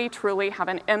can really, truly have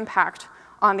an impact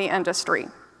on the industry.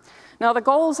 Now, the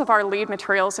goals of our LEED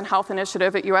Materials and Health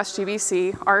Initiative at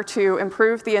USGBC are to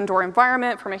improve the indoor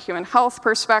environment from a human health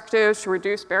perspective, to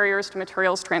reduce barriers to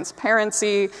materials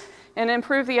transparency, and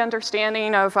improve the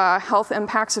understanding of health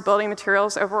impacts of building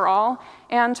materials overall,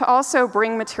 and to also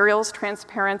bring materials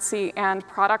transparency and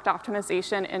product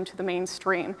optimization into the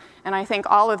mainstream. And I think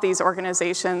all of these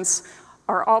organizations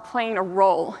are all playing a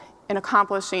role in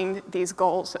accomplishing these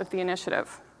goals of the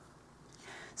initiative.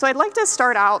 So I'd like to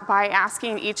start out by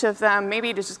asking each of them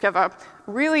maybe to just give a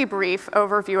really brief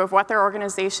overview of what their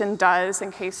organization does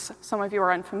in case some of you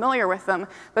are unfamiliar with them,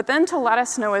 but then to let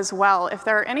us know as well if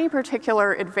there are any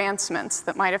particular advancements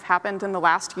that might have happened in the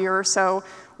last year or so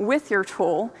with your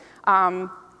tool.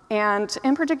 And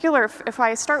in particular, if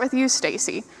I start with you,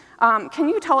 Stacy, can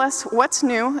you tell us what's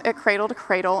new at Cradle to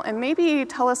Cradle, and maybe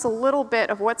tell us a little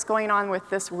bit of what's going on with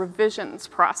this revisions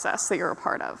process that you're a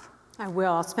part of? I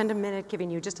will. I'll spend a minute giving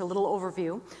you just a little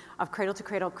overview of Cradle to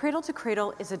Cradle. Cradle to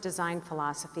Cradle is a design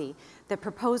philosophy that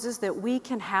proposes that we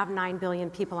can have 9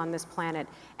 billion people on this planet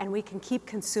and we can keep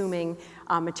consuming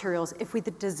materials if we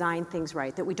design things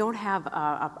right, that we don't have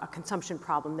a consumption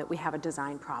problem, that we have a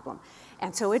design problem.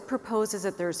 And so it proposes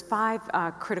that there's 5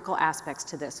 critical aspects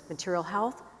to this: material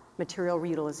health, material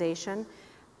reutilization,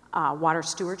 water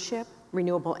stewardship,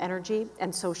 renewable energy,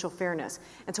 and social fairness.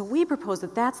 And so we propose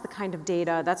that that's the kind of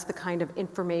data, that's the kind of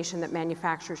information that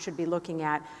manufacturers should be looking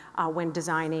at when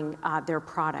designing their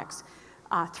products.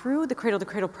 Through the Cradle to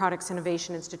Cradle Products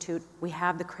Innovation Institute, we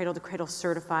have the Cradle to Cradle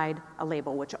Certified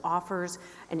label, which offers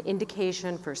an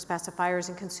indication for specifiers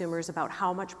and consumers about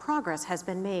how much progress has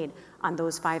been made on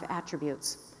those 5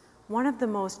 attributes. One of the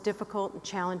most difficult and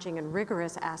challenging and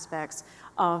rigorous aspects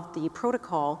of the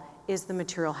protocol is the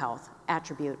material health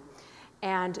attribute.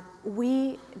 And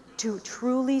to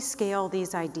truly scale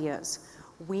these ideas,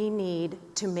 we need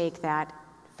to make that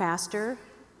faster,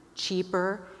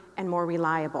 cheaper, and more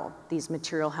reliable, these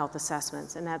material health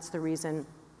assessments. And that's the reason,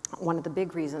 one of the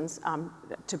big reasons,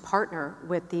 to partner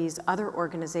with these other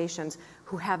organizations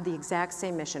who have the exact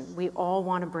same mission. We all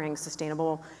want to bring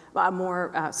sustainable,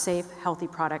 more safe, healthy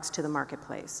products to the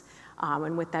marketplace.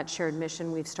 And with that shared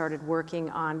mission, we've started working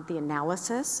on the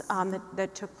analysis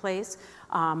that took place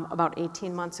about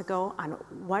 18 months ago on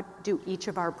what do each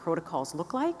of our protocols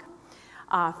look like.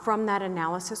 From that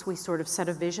analysis, we sort of set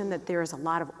a vision that there is a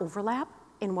lot of overlap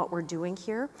in what we're doing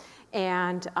here,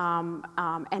 and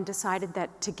decided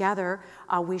that together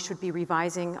we should be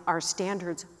revising our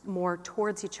standards more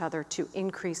towards each other to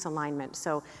increase alignment.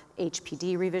 So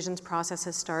HPD revisions process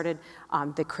has started,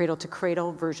 the Cradle to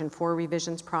Cradle version 4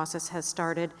 revisions process has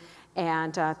started,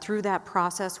 and through that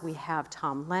process we have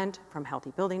Tom Lent from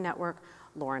Healthy Building Network,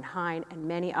 Lauren Hine, and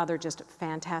many other just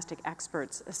fantastic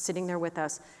experts sitting there with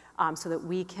us so that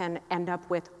we can end up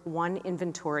with one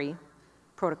inventory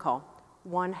protocol,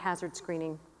 one hazard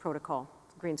screening protocol,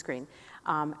 green screen,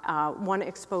 one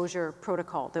exposure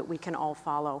protocol that we can all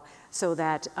follow so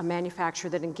that a manufacturer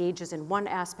that engages in one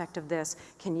aspect of this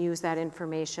can use that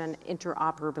information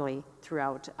interoperably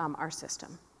throughout our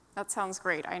system. That sounds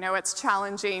great. I know it's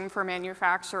challenging for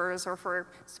manufacturers or for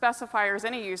specifiers,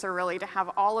 any user really, to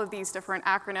have all of these different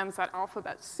acronyms, that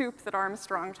alphabet soup that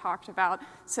Armstrong talked about.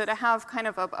 So to have kind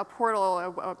of a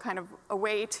portal, kind of a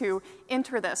way to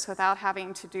enter this without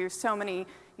having to do so many,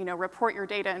 report your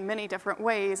data in many different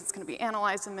ways, it's going to be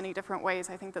analyzed in many different ways.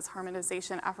 I think this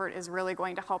harmonization effort is really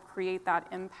going to help create that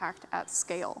impact at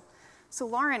scale. So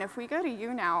Lauren, if we go to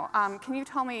you now, can you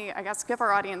tell me, I guess, give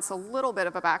our audience a little bit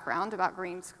of a background about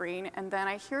Green Screen, and then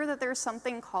I hear that there's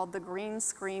something called the Green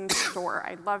Screen Store.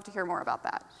 I'd love to hear more about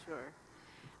that.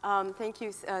 Sure. Thank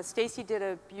you. Stacy did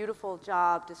a beautiful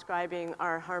job describing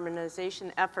our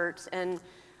harmonization efforts, and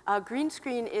Green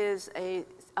Screen is a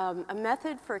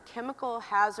method for chemical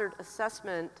hazard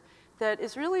assessment that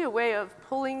is really a way of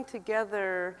pulling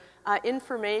together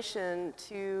information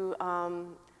to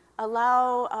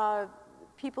allow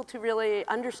people to really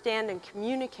understand and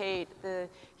communicate the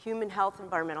human health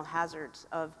environmental hazards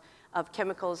of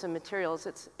chemicals and materials.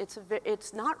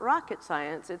 It's not rocket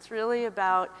science. It's really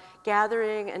about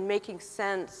gathering and making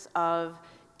sense of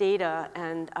data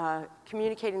and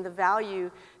communicating the value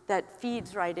that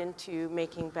feeds right into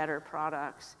making better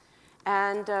products.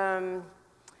 And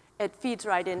it feeds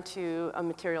right into a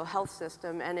material health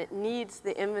system, and it needs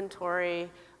the inventory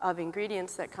of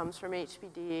ingredients that comes from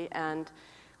HPD. And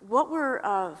what we're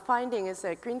finding is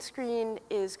that green screen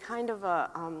is kind of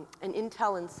an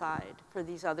Intel inside for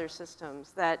these other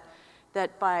systems, that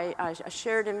by a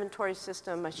shared inventory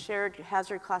system, a shared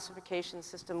hazard classification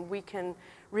system, we can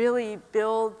really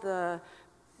build the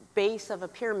base of a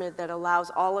pyramid that allows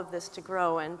all of this to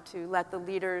grow and to let the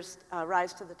leaders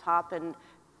rise to the top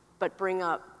but bring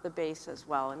up the base as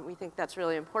well. And we think that's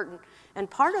really important. And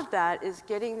part of that is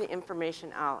getting the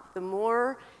information out. The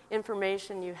more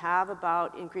information you have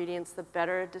about ingredients, the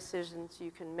better decisions you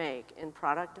can make in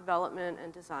product development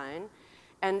and design.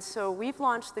 And so we've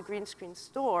launched the Green Screen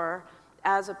Store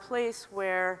as a place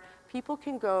where people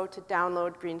can go to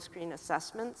download green screen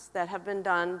assessments that have been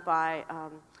done by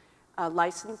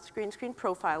licensed green screen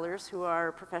profilers who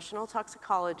are professional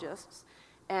toxicologists.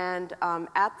 And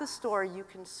at the store, you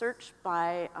can search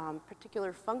by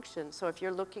particular function. So if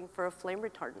you're looking for a flame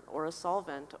retardant or a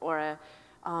solvent or a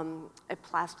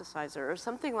plasticizer or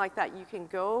something like that, you can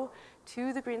go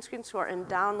to the Green Screen Store and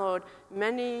download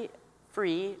many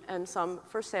free and some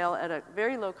for sale at a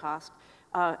very low cost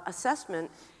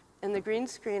assessment. And the green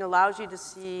screen allows you to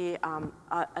see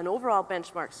an overall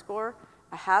benchmark score,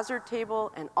 a hazard table,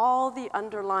 and all the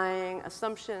underlying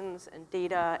assumptions and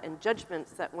data and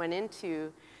judgments that went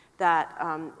into that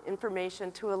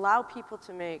information to allow people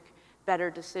to make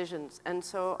better decisions. And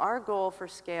so our goal for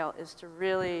scale is to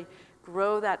really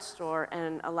grow that store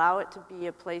and allow it to be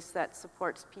a place that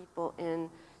supports people in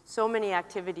so many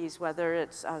activities, whether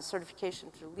it's certification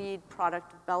for LEED,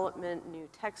 product development, new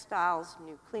textiles,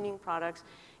 new cleaning products.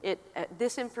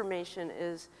 This information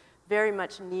is very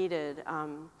much needed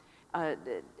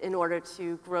in order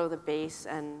to grow the base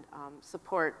and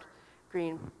support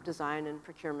green design and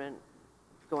procurement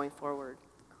going forward.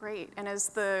 Great. And is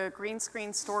the Green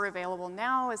Screen Store available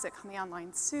now? Is it coming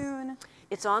online soon?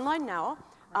 It's online now.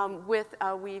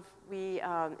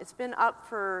 It's been up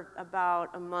for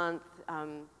about a month,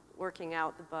 working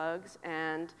out the bugs,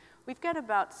 and we've got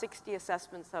about 60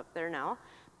 assessments up there now.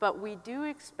 But we do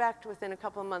expect within a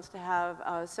couple of months to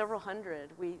have several hundred.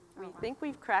 We think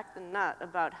we've cracked the nut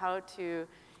about how to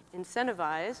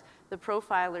incentivize the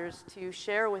profilers to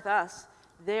share with us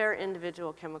their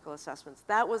individual chemical assessments.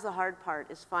 That was the hard part,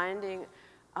 is finding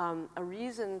a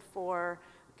reason for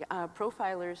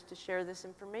profilers to share this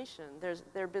information.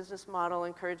 Their business model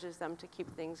encourages them to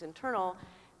keep things internal.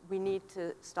 We need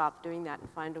to stop doing that and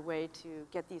find a way to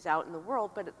get these out in the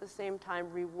world, but at the same time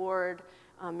reward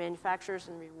manufacturers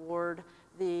and reward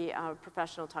the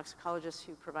professional toxicologists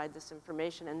who provide this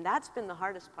information. And that's been the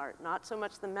hardest part, not so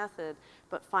much the method,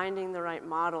 but finding the right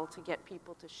model to get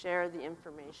people to share the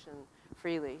information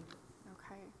freely.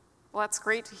 Okay. Well, that's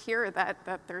great to hear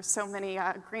that there's so many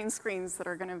green screens that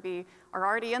are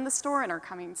already in the store and are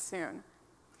coming soon.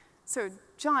 So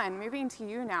John, moving to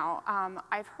you now,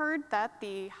 I've heard that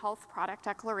the Health Product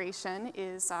Declaration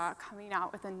is coming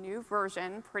out with a new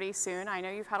version pretty soon. I know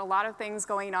you've had a lot of things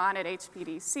going on at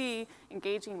HPDC,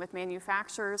 engaging with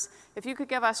manufacturers. If you could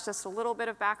give us just a little bit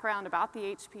of background about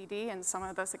the HPD and some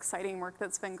of this exciting work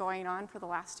that's been going on for the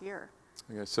last year.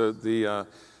 Okay, so the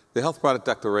Health Product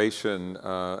Declaration,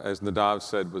 as Nadav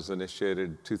said, was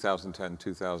initiated 2010,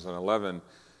 2011.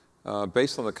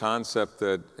 Based on the concept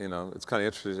that, it's kind of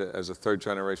interesting, as a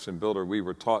third-generation builder, we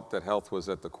were taught that health was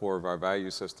at the core of our value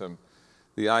system.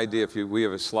 The idea, we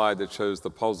have a slide that shows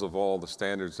the puzzle of all the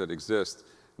standards that exist,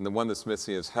 and the one that's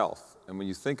missing is health. And when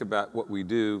you think about what we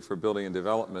do for building and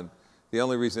development, the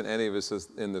only reason any of us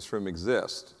in this room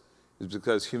exist is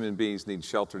because human beings need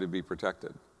shelter to be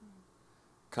protected.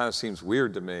 Kind of seems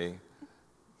weird to me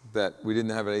that we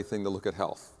didn't have anything to look at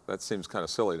health. That seems kind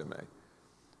of silly to me.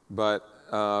 But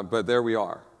there we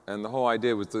are. And the whole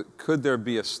idea was that could there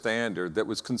be a standard that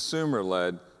was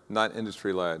consumer-led, not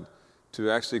industry-led, to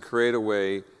actually create a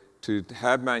way to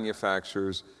have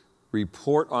manufacturers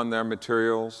report on their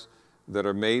materials that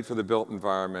are made for the built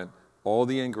environment, all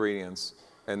the ingredients,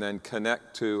 and then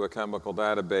connect to a chemical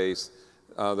database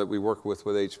that we work with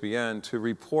HBN to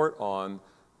report on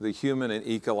the human and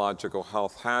ecological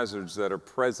health hazards that are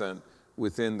present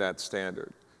within that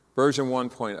standard. Version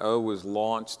 1.0 was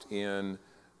launched in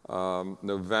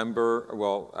November,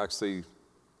 well, actually,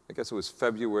 I guess it was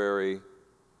February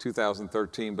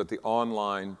 2013, but the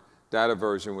online data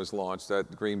version was launched at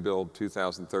Greenbuild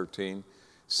 2013.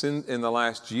 In the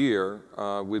last year,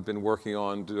 we've been working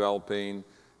on developing,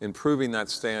 improving that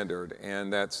standard.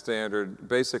 And that standard,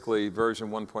 basically version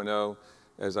 1.0,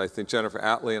 as I think Jennifer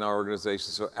Atley in our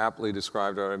organization so aptly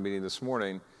described at our meeting this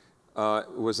morning,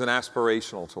 was an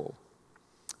aspirational tool.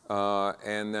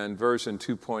 And then version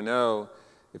 2.0,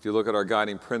 if you look at our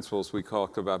guiding principles, we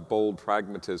talk about bold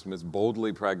pragmatism. It's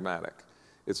boldly pragmatic.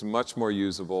 It's much more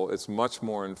usable. It's much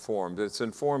more informed. It's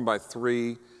informed by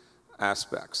three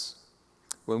aspects.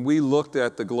 When we looked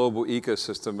at the global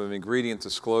ecosystem of ingredient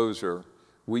disclosure,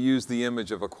 we used the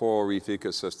image of a coral reef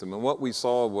ecosystem. And what we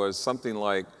saw was something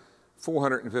like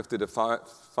 450 to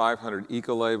 500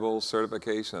 eco-labels,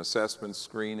 certification, assessment,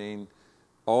 screening,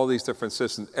 all these different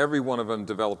systems, every one of them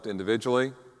developed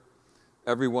individually,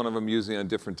 every one of them using a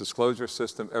different disclosure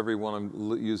system, every one of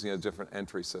them using a different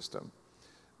entry system,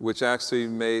 which actually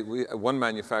made, one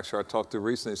manufacturer I talked to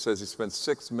recently says he spends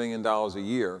 $6 million a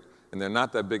year, and they're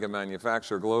not that big a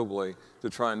manufacturer globally, to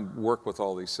try and work with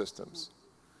all these systems.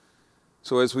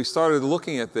 So as we started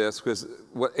looking at this, because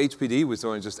what HPD was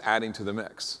doing is just adding to the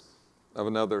mix of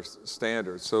another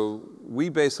standard. So we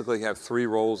basically have three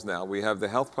roles now. We have the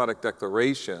Health Product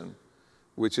Declaration,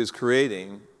 which is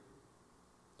creating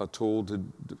a tool to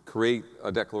create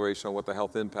a declaration on what the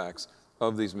health impacts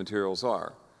of these materials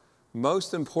are.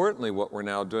 Most importantly, what we're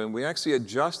now doing, we actually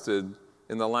adjusted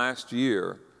in the last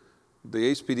year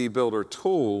the HPD Builder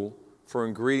tool for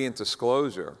ingredient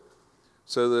disclosure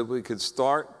so that we could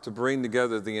start to bring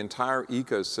together the entire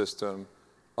ecosystem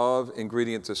of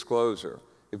ingredient disclosure.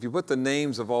 If you put the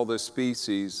names of all the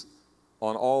species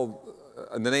on all,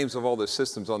 the names of all the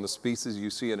systems on the species you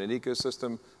see in an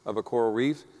ecosystem of a coral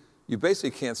reef, you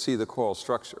basically can't see the coral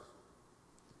structure.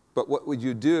 But what would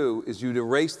you do is you'd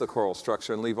erase the coral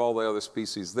structure and leave all the other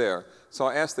species there. So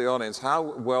I asked the audience, how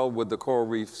well would the coral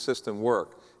reef system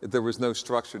work if there was no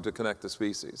structure to connect the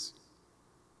species?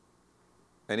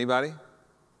 Anybody?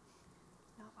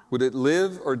 Would it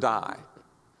live or die?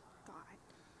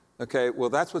 Okay, well,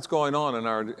 that's what's going on in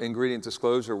our ingredient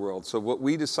disclosure world. So what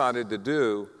we decided to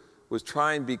do was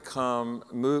try and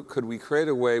could we create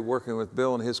a way, working with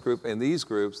Bill and his group and these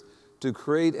groups, to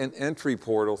create an entry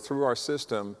portal through our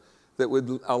system that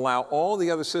would allow all the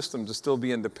other systems to still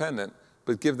be independent,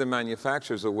 but give the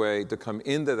manufacturers a way to come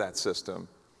into that system,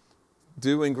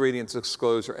 do ingredients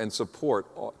disclosure and support,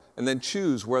 and then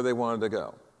choose where they wanted to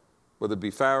go, whether it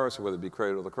be Faros, or whether it be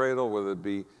Cradle to Cradle, whether it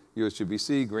be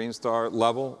USGBC, Green Star,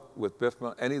 Level with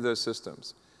BIFMA, any of those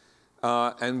systems.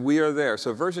 And we are there.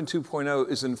 So version 2.0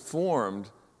 is informed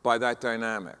by that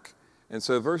dynamic. And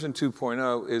so version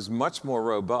 2.0 is much more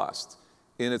robust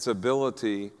in its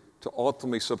ability to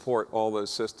ultimately support all those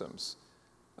systems.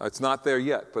 It's not there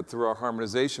yet, but through our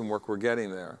harmonization work, we're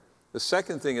getting there. The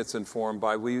second thing it's informed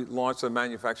by, we launched a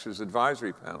manufacturers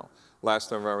advisory panel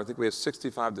last November. I think we have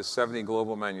 65 to 70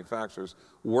 global manufacturers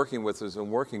working with us in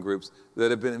working groups that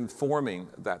have been informing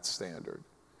that standard.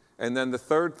 And then the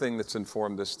third thing that's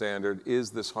informed this standard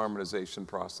is this harmonization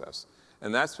process.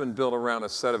 And that's been built around a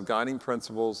set of guiding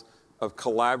principles of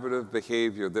collaborative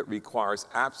behavior that requires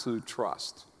absolute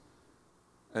trust.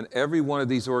 And every one of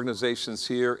these organizations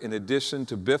here, in addition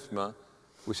to BIFMA,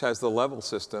 which has the level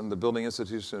system, the Building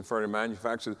Institution for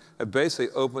Manufacturers, have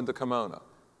basically opened the kimono.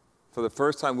 For the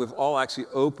first time, we've all actually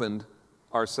opened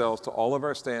ourselves to all of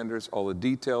our standards, all the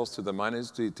details to the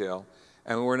minutest detail,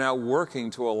 and we're now working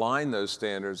to align those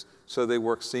standards so they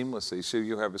work seamlessly. So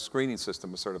you have a screening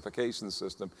system, a certification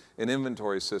system, an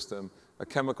inventory system, a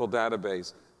chemical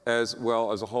database, as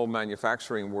well as a whole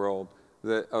manufacturing world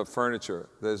of furniture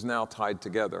that is now tied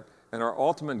together. And our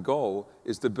ultimate goal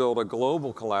is to build a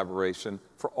global collaboration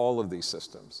for all of these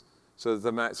systems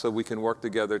so we can work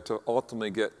together to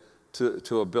ultimately get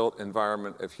to a built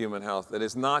environment of human health that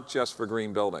is not just for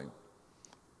green building.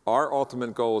 Our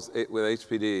ultimate goal with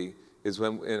HPD is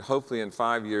hopefully in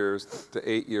 5 years to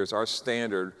 8 years, our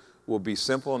standard will be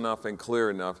simple enough and clear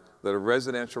enough that a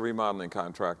residential remodeling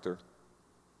contractor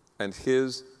and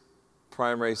his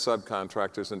primary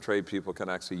subcontractors and trade people can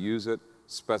actually use it,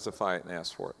 specify it, and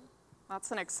ask for it.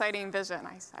 That's an exciting vision.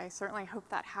 I certainly hope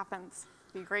that happens.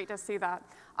 It'd be great to see that.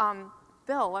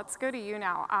 Bill, let's go to you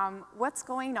now. What's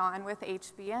going on with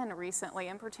HBN recently?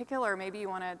 In particular, maybe you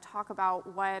want to talk about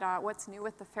what's new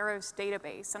with the Faros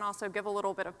database and also give a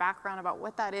little bit of background about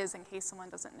what that is in case someone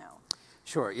doesn't know.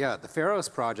 Sure, yeah. The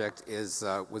Faros project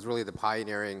was really the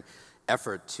pioneering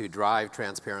effort to drive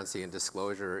transparency and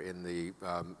disclosure in the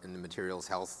materials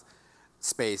health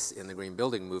space in the green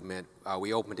building movement.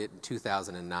 We opened it in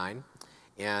 2009.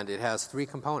 And it has 3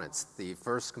 components. The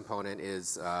first component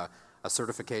is a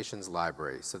certifications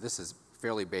library. So this is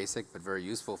fairly basic, but very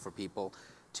useful for people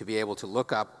to be able to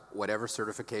look up whatever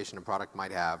certification a product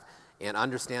might have and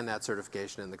understand that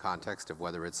certification in the context of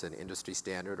whether it's an industry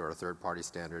standard or a third-party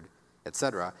standard, et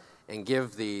cetera, and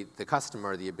give the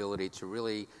customer the ability to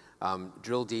really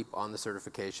drill deep on the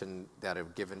certification that a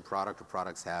given product or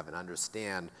products have and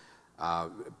understand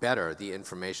better the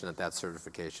information that that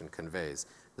certification conveys.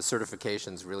 The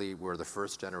certifications really were the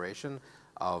first generation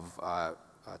of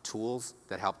tools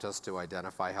that helped us to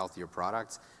identify healthier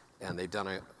products, and they've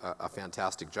done a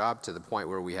fantastic job to the point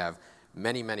where we have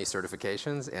many, many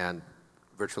certifications, and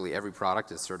virtually every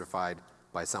product is certified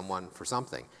by someone for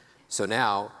something. So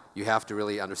now you have to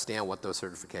really understand what those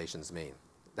certifications mean.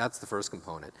 That's the first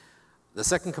component. The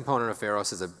second component of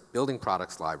Pharos is a building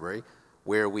products library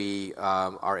where we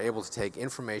are able to take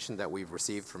information that we've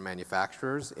received from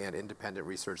manufacturers and independent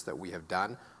research that we have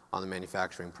done on the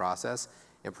manufacturing process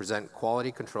and present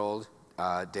quality-controlled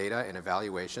data and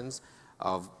evaluations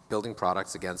of building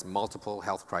products against multiple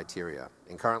health criteria.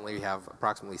 And currently we have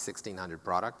approximately 1,600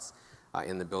 products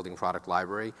in the building product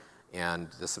library, and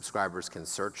the subscribers can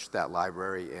search that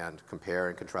library and compare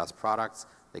and contrast products.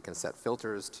 They can set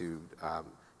filters to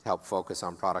help focus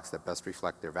on products that best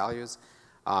reflect their values,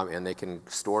 and they can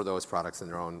store those products in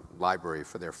their own library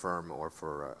for their firm or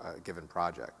for a given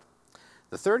project.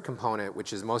 The third component,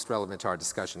 which is most relevant to our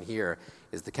discussion here,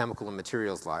 is the chemical and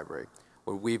materials library,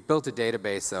 where we've built a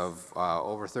database of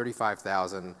over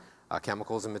 35,000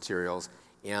 chemicals and materials,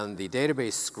 and the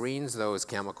database screens those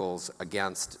chemicals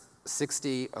against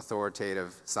 60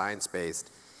 authoritative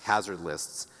science-based hazard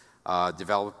lists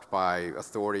developed by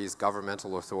authorities,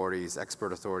 governmental authorities,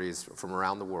 expert authorities from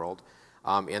around the world,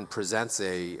 and presents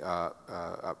a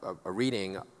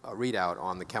readout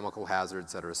on the chemical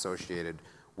hazards that are associated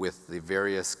with the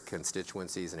various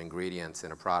constituencies and ingredients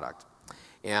in a product.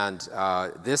 And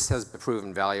this has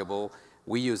proven valuable.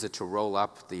 We use it to roll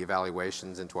up the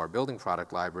evaluations into our building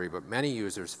product library, but many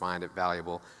users find it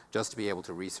valuable just to be able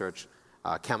to research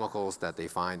chemicals that they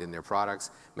find in their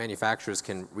products. Manufacturers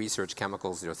can research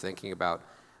chemicals they're thinking about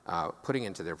putting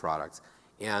into their products.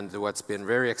 And what's been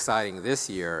very exciting this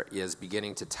year is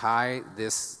beginning to tie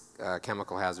this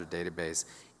chemical hazard database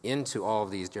into all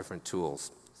of these different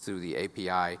tools through the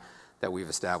API that we've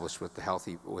established with the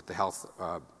Health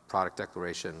Product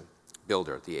Declaration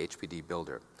Builder, the HPD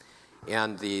Builder.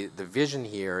 And the vision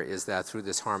here is that through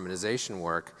this harmonization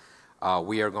work,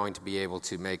 we are going to be able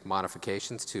to make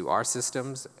modifications to our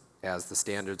systems as the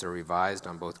standards are revised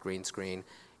on both green screen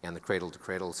and the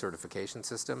cradle-to-cradle certification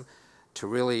system to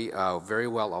really very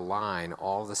well align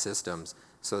all the systems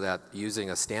so that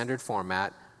using a standard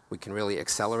format, we can really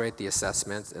accelerate the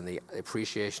assessments and the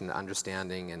appreciation,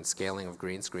 understanding, and scaling of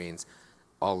green screens,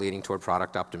 all leading toward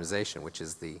product optimization, which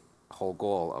is the whole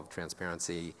goal of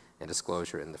transparency and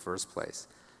disclosure in the first place.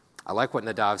 I like what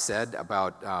Nadav said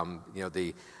about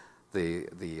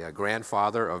the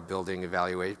grandfather of building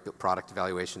product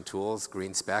evaluation tools,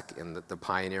 GreenSpec, and the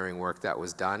pioneering work that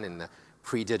was done in the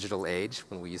pre-digital age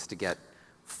when we used to get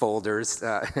folders,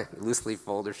 loose leaf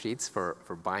folder sheets for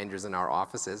binders in our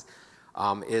offices,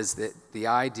 is that the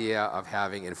idea of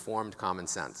having informed common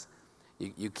sense.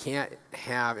 You can't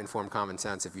have informed common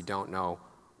sense if you don't know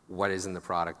what is in the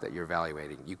product that you're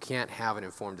evaluating. You can't have an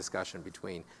informed discussion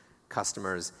between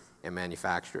customers and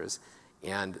manufacturers.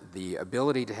 And the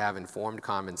ability to have informed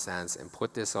common sense and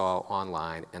put this all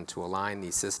online and to align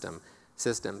these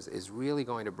systems is really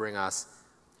going to bring us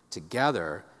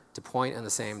together to point in the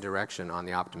same direction on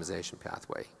the optimization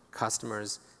pathway.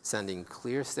 Customers sending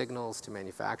clear signals to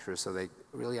manufacturers so they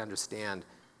really understand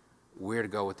where to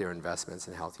go with their investments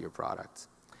in healthier products.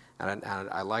 And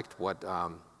I liked what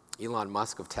Elon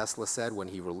Musk of Tesla said when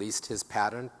he released his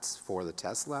patents for the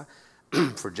Tesla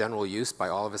for general use by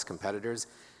all of his competitors.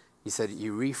 He said he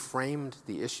reframed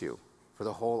the issue for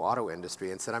the whole auto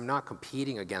industry and said, I'm not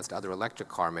competing against other electric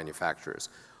car manufacturers.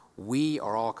 We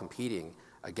are all competing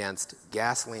against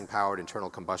gasoline-powered internal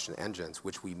combustion engines,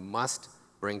 which we must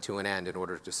bring to an end in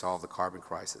order to solve the carbon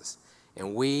crisis.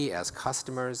 And we, as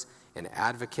customers and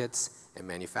advocates and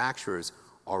manufacturers,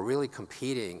 are really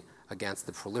competing against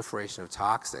the proliferation of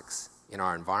toxics in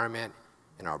our environment,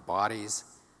 in our bodies.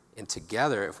 And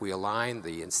together, if we align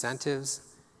the incentives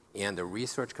and the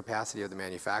research capacity of the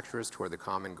manufacturers toward the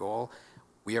common goal,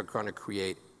 we are going to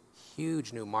create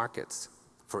huge new markets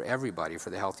for everybody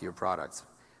for the healthier products.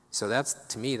 So that's,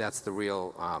 to me, that's the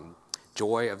real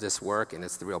joy of this work, and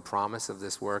it's the real promise of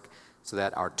this work, so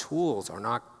that our tools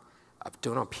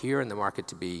don't appear in the market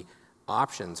to be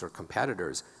options or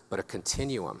competitors, but a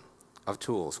continuum of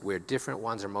tools where different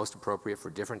ones are most appropriate for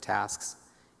different tasks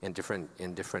in different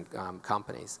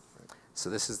companies. So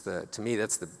this is to me,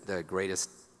 that's the greatest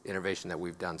innovation that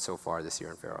we've done so far this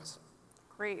year in Pharos.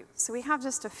 Great. So we have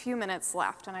just a few minutes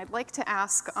left, and I'd like to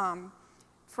ask,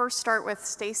 first start with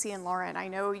Stacy and Lauren. I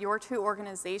know your two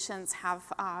organizations have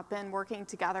been working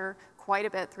together quite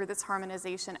a bit through this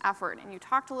harmonization effort, and you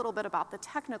talked a little bit about the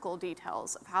technical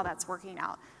details of how that's working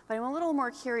out. But I'm a little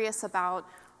more curious about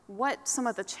what some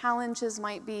of the challenges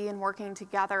might be in working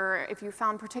together, if you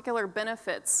found particular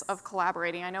benefits of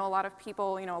collaborating. I know a lot of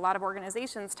people, a lot of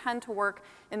organizations tend to work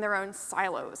in their own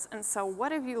silos. And so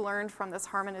what have you learned from this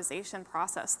harmonization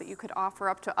process that you could offer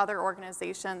up to other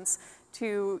organizations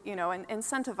to, and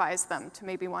incentivize them to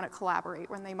maybe want to collaborate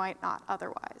when they might not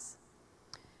otherwise?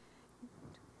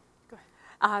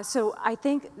 So I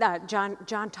think that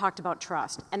John talked about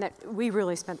trust, and that we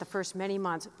really spent the first many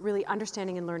months really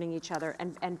understanding and learning each other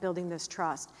and building this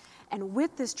trust. And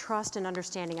with this trust and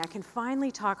understanding, I can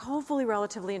finally talk, hopefully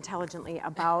relatively intelligently,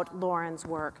 about Lauren's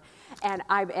work. And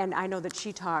I know that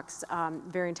she talks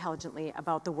very intelligently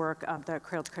about the work of the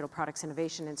Cradle to Cradle Products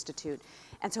Innovation Institute.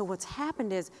 And so what's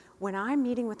happened is, when I'm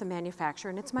meeting with a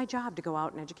manufacturer, and it's my job to go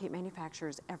out and educate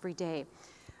manufacturers every day,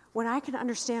 when I can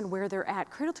understand where they're at,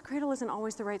 Cradle to Cradle isn't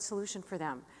always the right solution for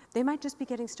them. They might just be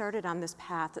getting started on this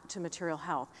path to material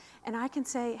health. And I can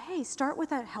say, hey, start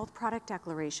with a health product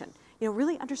declaration.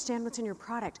 Really understand what's in your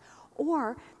product.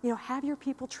 Or, have your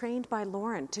people trained by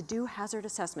Lauren to do hazard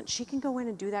assessment. She can go in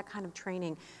and do that kind of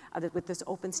training with this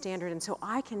open standard. And so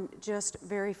I can just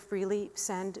very freely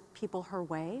send people her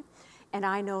way. And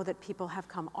I know that people have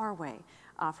come our way.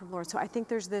 From Lauren. So I think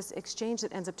there's this exchange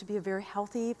that ends up to be a very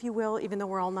healthy, if you will, even though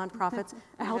we're all nonprofits,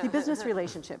 a healthy business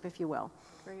relationship, if you will.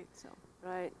 Great. So,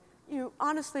 right.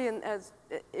 Honestly, and as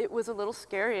it was a little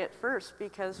scary at first,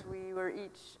 because we were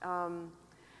each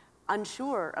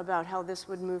unsure about how this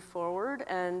would move forward,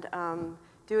 and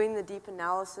doing the deep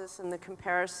analysis and the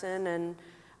comparison,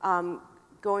 and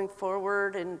going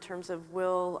forward in terms of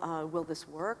will this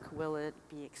work? Will it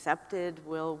be accepted?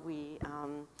 Will we?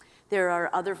 There are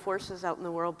other forces out in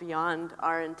the world beyond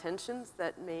our intentions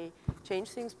that may change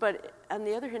things. But on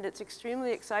the other hand, it's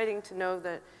extremely exciting to know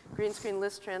that Green Screen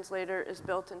List Translator is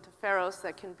built into Pharos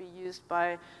that can be used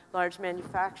by large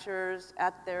manufacturers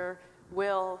at their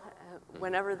will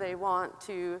whenever they want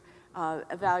to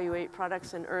evaluate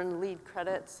products and earn LEED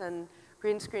credits. And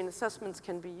green screen assessments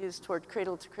can be used toward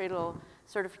cradle-to-cradle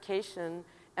certification.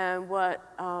 And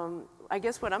I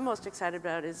guess what I'm most excited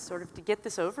about is sort of to get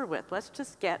this over with. Let's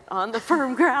just get on the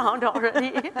firm ground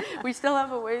already. We still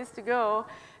have a ways to go,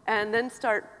 and then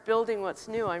start building what's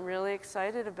new. I'm really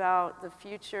excited about the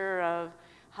future of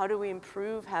how do we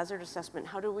improve hazard assessment?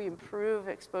 How do we improve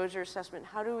exposure assessment?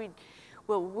 How do we,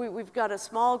 well, we've got a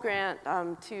small grant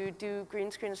to do green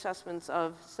screen assessments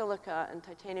of silica and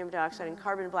titanium dioxide and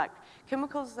carbon black,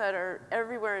 chemicals that are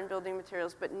everywhere in building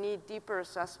materials but need deeper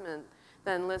assessment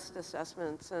than list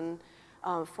assessments, and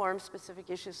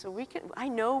form-specific issues. So I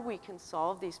know we can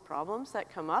solve these problems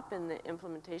that come up in the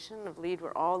implementation of LEED.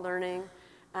 We're all learning,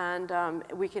 and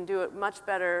we can do it much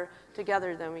better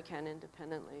together than we can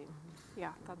independently.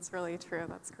 Yeah, that's really true.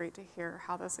 That's great to hear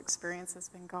how this experience has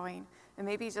been going. And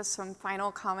maybe just some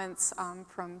final comments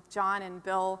from John and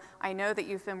Bill. I know that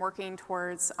you've been working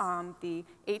towards the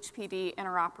HPD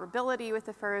interoperability with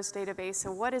the Pharos database.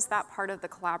 So what is that part of the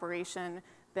collaboration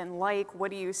been like?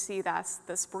 What do you see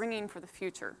this bringing for the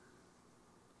future?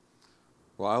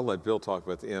 Well, I'll let Bill talk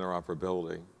about the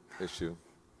interoperability issue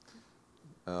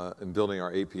and building our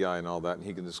API and all that, and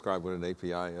he can describe what an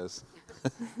API is,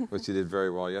 which he did very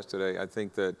well yesterday. I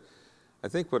think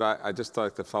what I just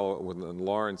like to follow up with what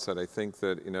Lauren said. I think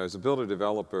that, as a builder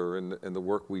developer in the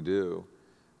work we do,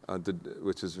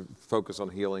 which is focused on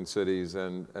healing cities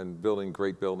and building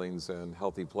great buildings and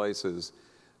healthy places,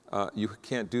 you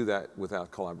can't do that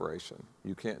without collaboration.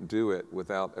 You can't do it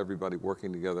without everybody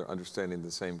working together, understanding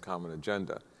the same common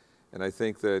agenda. And I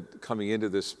think that coming into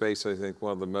this space, I think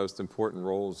one of the most important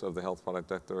roles of the Health Product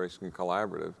Declaration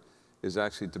Collaborative is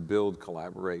actually to build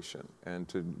collaboration and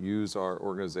to use our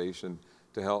organization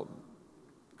to help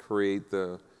create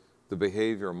the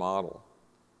behavior model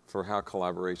for how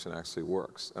collaboration actually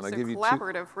works. And so I give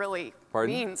collaborative really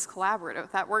means collaborative.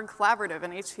 That word collaborative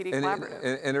in HPD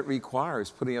collaborative. And it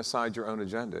requires putting aside your own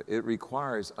agenda. It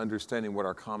requires understanding what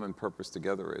our common purpose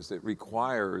together is. It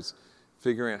requires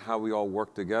figuring out how we all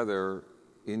work together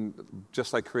in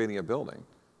just like creating a building.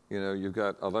 You've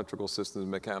got electrical systems,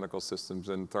 mechanical systems,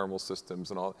 and thermal systems,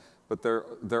 and all. But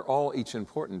they're all each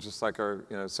important, just like our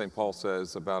St. Paul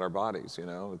says about our bodies.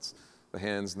 It's the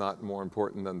hand's not more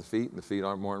important than the feet, and the feet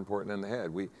aren't more important than the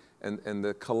head. And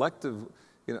the collective,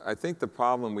 I think the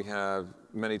problem we have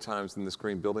many times in this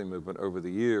green building movement over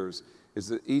the years is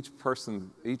that each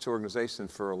person, each organization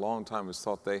for a long time has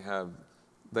thought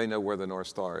they know where the North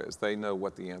Star is. They know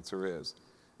what the answer is.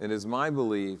 And it is my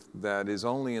belief that it is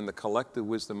only in the collective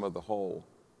wisdom of the whole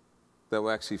that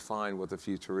we'll actually find what the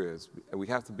future is. And we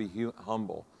have to be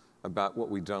humble about what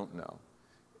we don't know.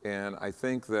 And I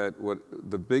think that what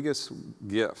the biggest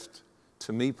gift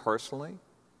to me personally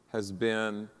has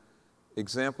been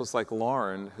examples like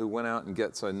Lauren, who went out and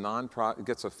gets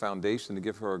a foundation to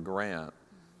give her a grant.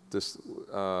 This,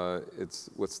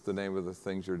 what's the name of the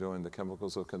things you're doing, the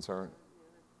chemicals of concern?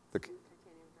 The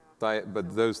diet, but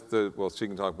well, she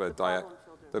can talk about diet.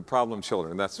 The problem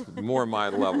children, that's more my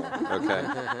level, okay?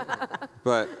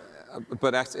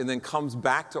 And then comes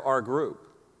back to our group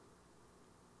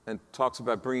and talks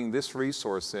about bringing this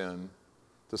resource in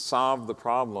to solve the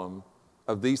problem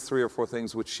of these 3 or 4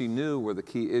 things which she knew were the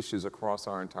key issues across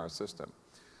our entire system.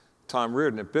 Tom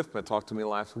Reardon at BIFMA talked to me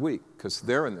last week because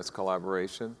they're in this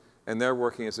collaboration and they're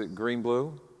working as at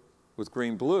Greenbuild with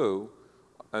Greenbuild,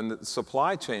 and the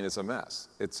supply chain is a mess.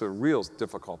 It's a real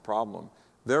difficult problem.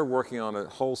 They're working on a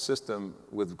whole system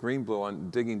with Greenbuild on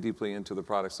digging deeply into the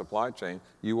product supply chain.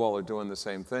 You all are doing the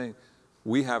same thing.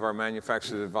 We have our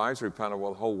manufacturers advisory panel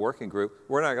with a whole working group.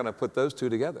 We're not going to put those two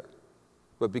together.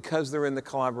 But because they're in the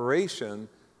collaboration,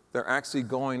 they're actually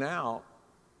going out,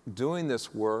 doing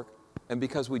this work, and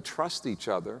because we trust each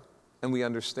other and we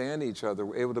understand each other,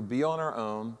 we're able to be on our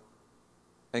own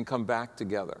and come back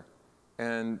together.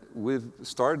 And we've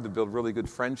started to build really good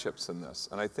friendships in this.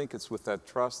 And I think it's with that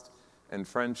trust and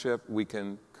friendship, we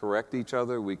can correct each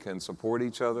other, we can support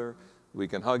each other, we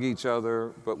can hug each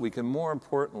other, but we can more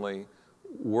importantly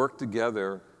work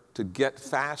together to get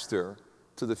faster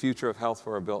to the future of health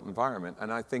for our built environment.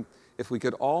 And I think if we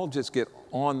could all just get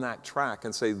on that track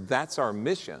and say that's our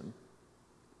mission,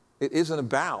 it isn't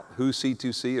about who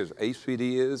C2C is,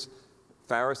 HPD is,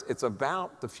 Farris, it's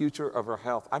about the future of our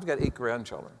health. I've got 8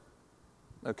 grandchildren,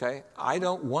 okay? I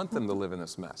don't want them to live in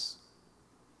this mess.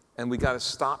 And we got to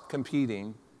stop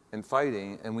competing and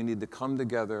fighting, and we need to come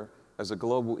together as a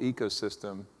global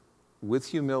ecosystem with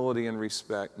humility and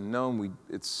respect, knowing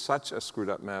it's such a screwed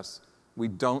up mess. We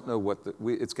don't know what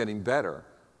it's getting better.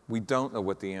 We don't know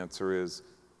what the answer is,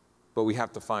 but we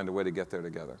have to find a way to get there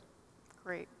together.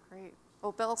 Great, great.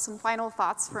 Well, Bill, some final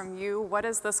thoughts from you. What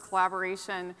has this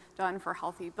collaboration done for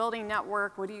Healthy Building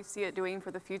Network? What do you see it doing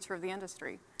for the future of the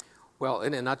industry? Well,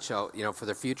 in a nutshell, for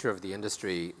the future of the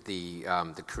industry, the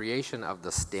creation of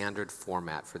the standard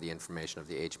format for the information of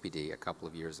the HPD a couple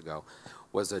of years ago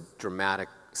was a dramatic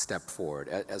step forward.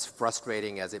 As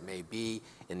frustrating as it may be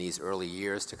in these early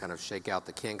years to kind of shake out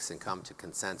the kinks and come to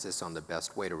consensus on the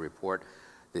best way to report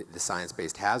the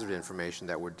science-based hazard information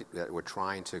that we're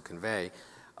trying to convey,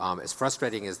 as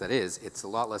frustrating as that is, it's a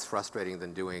lot less frustrating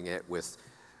than doing it with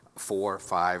 4,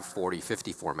 5, 40,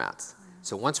 50 formats.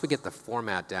 So once we get the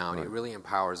format down, it really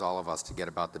empowers all of us to get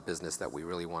about the business that we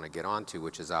really want to get onto,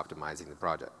 which is optimizing the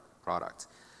product.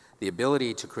 The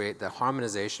ability to create the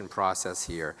harmonization process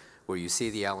here, where you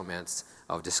see the elements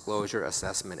of disclosure,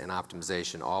 assessment, and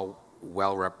optimization all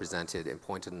well represented and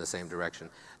pointed in the same direction,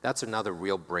 that's another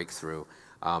real breakthrough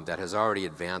that has already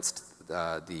advanced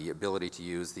the ability to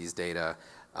use these data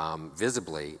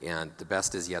visibly, and the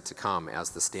best is yet to come as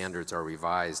the standards are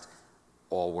revised,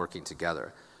 all working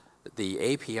together.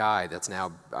 The API that's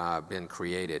now been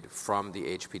created from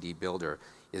the HPD Builder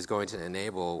is going to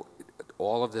enable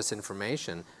all of this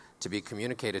information to be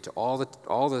communicated to all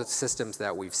the systems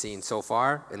that we've seen so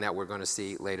far and that we're going to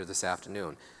see later this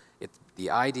afternoon. The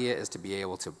idea is to be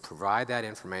able to provide that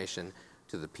information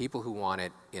to the people who want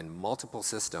it in multiple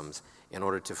systems in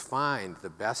order to find the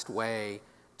best way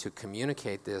to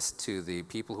communicate this to the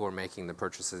people who are making the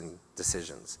purchasing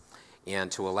decisions,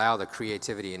 and to allow the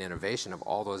creativity and innovation of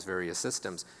all those various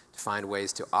systems to find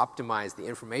ways to optimize the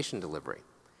information delivery.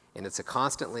 And it's a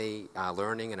constantly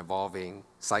learning and evolving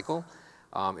cycle.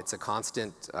 It's a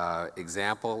constant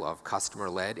example of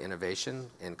customer-led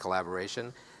innovation and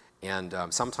collaboration. And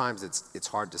sometimes it's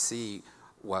hard to see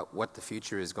what the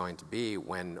future is going to be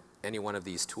when any one of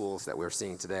these tools that we're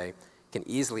seeing today can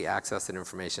easily access that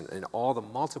information in all the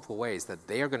multiple ways that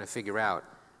they are going to figure out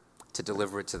to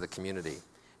deliver it to the community,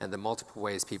 and the multiple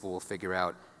ways people will figure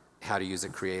out how to use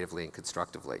it creatively and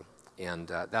constructively. And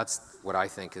that's what I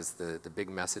think is the big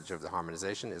message of the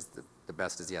harmonization, is the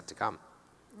best is yet to come.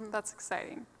 That's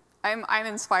exciting. I'm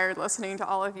inspired listening to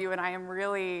all of you, and I am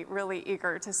really, really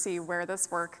eager to see where this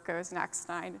work goes next.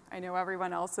 And I know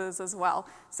everyone else is as well.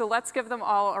 So let's give them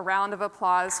all a round of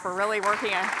applause for really working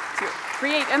to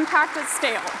create impact at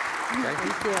scale.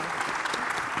 Thank you.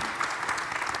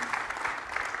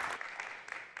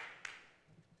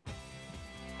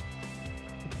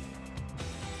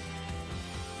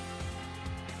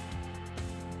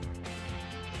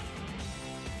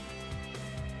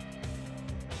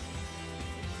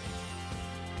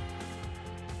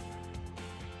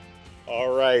 All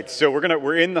right, so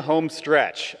we're in the home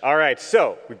stretch. All right,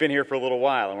 so we've been here for a little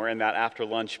while, and we're in that after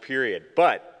lunch period.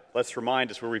 But let's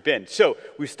remind us where we've been. So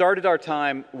we started our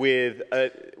time with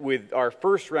our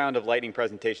first round of lightning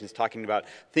presentations, talking about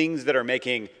things that are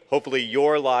making hopefully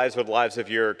your lives or the lives of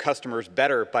your customers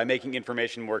better by making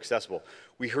information more accessible.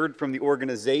 We heard from the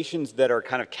organizations that are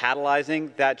kind of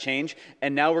catalyzing that change,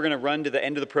 and now we're going to run to the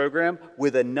end of the program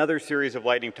with another series of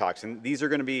lightning talks, and these are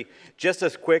going to be just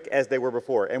as quick as they were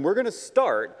before. And we're going to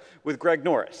start with Greg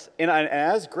Norris. And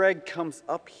as Greg comes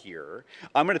up here,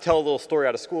 I'm going to tell a little story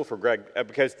out of school for Greg,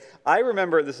 because I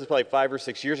remember, this is probably 5 or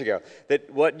 6 years ago, that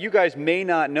what you guys may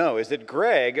not know is that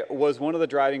Greg was one of the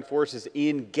driving forces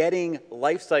in getting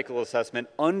life cycle assessment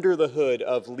under the hood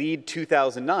of LEED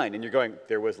 2009. And you're going,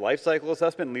 there was life cycle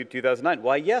assessment in LEED 2009.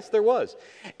 Why, yes, there was.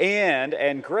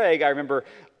 And Greg, I remember,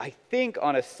 I think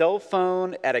on a cell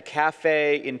phone at a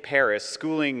cafe in Paris,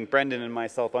 schooling Brendan and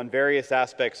myself on various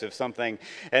aspects of something.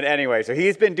 And anyway, so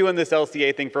he's been doing this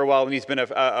LCA thing for a while, and he's been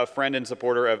a friend and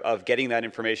supporter of getting that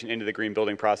information into the green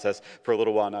building process for a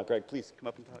little while now. Greg, please come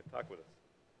up and talk with us.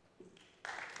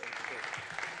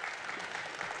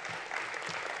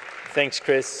 Thanks,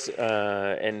 Chris,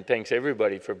 and thanks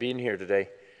everybody for being here today.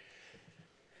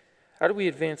 How do we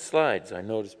advance slides? I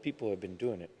noticed people have been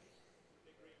doing it.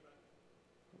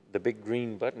 The big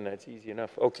green button, that's easy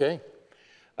enough. Okay.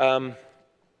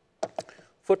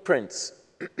 Footprints,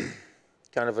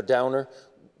 kind of a downer.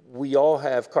 We all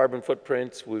have carbon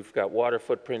footprints. We've got water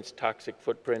footprints, toxic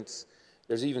footprints.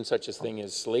 There's even such a thing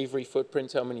as slavery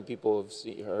footprints. How many people have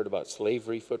heard about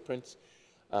slavery footprints?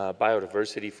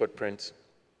 Biodiversity footprints.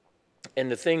 And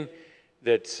the thing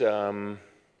that's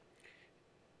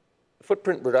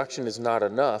footprint reduction is not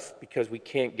enough because we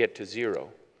can't get to zero.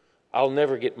 I'll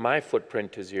never get my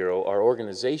footprint to zero. Our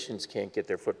organizations can't get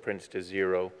their footprints to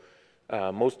zero.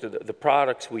 Most of the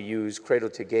products we use, cradle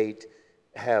to gate,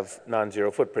 have non-zero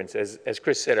footprints. As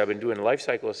Chris said, I've been doing life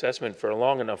cycle assessment for a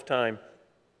long enough time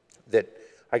that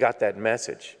I got that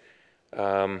message.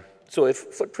 So if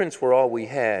footprints were all we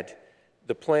had,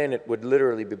 the planet would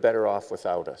literally be better off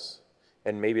without us.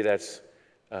 And maybe that's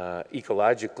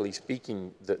ecologically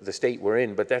speaking the state we're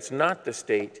in, but that's not the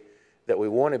state that we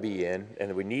want to be in and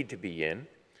that we need to be in.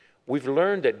 We've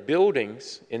learned that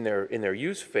buildings in their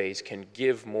use phase can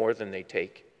give more than they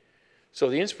take. So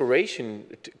the inspiration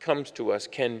comes to us,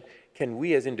 can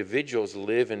we as individuals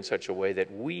live in such a way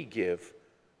that we give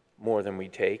more than we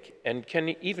take? And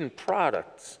can even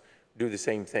products do the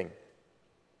same thing?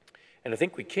 And I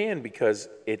think we can, because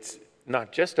it's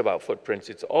not just about footprints,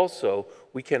 it's also,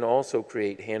 we can also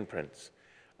create handprints.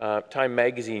 Time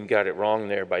magazine got it wrong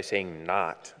there by saying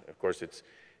not. Of course, it's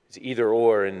either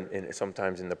or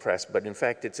sometimes in the press, but in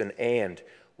fact it's an and.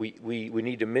 We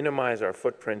need to minimize our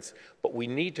footprints, but we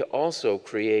need to also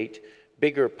create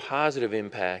bigger positive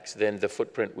impacts than the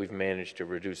footprint we've managed to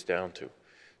reduce down to.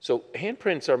 So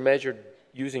handprints are measured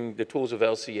using the tools of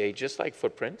LCA just like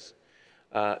footprints.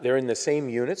 They're in the same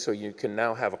unit, so you can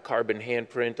now have a carbon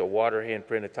handprint, a water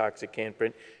handprint, a toxic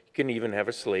handprint. You can even have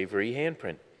a slavery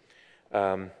handprint.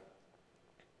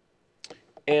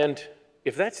 And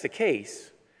if that's the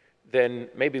case, then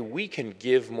maybe we can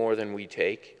give more than we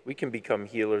take. We can become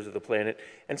healers of the planet,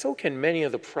 and so can many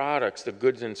of the products, the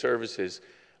goods and services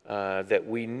that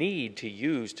we need to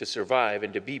use to survive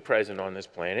and to be present on this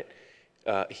planet,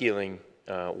 healing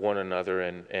one another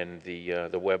and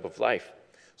the web of life.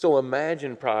 So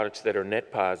imagine products that are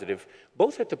net positive,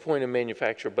 both at the point of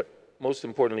manufacture, but most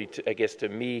importantly, I guess to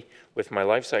me, with my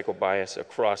life cycle bias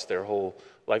across their whole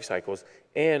life cycles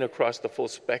and across the full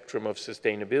spectrum of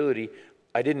sustainability.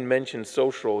 I didn't mention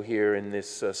social here in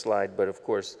this slide, but of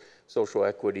course, social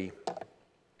equity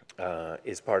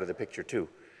is part of the picture too.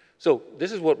 So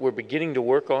this is what we're beginning to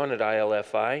work on at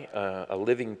ILFI, a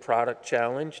living product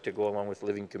challenge to go along with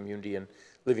living community and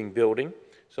living building.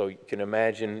 So you can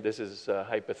imagine this is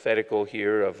hypothetical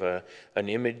here of an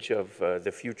image of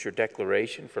the future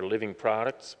declaration for living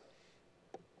products.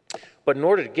 But in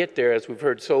order to get there, as we've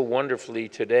heard so wonderfully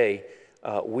today,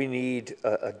 we need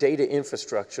a data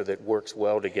infrastructure that works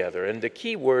well together. And the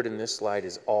key word in this slide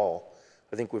is all.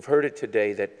 I think we've heard it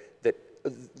today that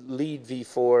LEED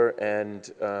v4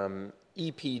 and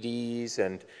EPDs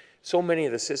and so many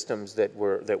of the systems that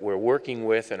we're working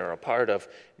with and are a part of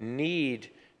need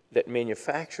that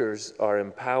manufacturers are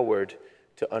empowered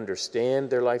to understand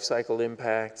their life cycle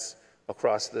impacts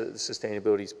across the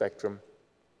sustainability spectrum,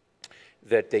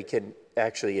 that they can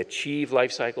actually achieve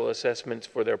life cycle assessments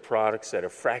for their products at a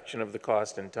fraction of the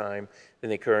cost and time than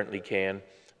they currently can,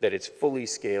 that it's fully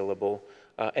scalable,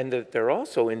 and that they're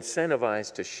also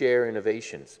incentivized to share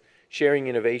innovations. Sharing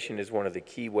innovation is one of the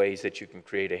key ways that you can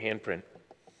create a handprint.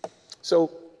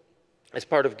 So as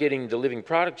part of getting the Living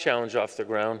Product Challenge off the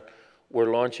ground,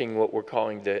 we're launching what we're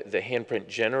calling the handprint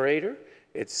generator.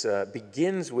 It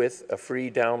begins with a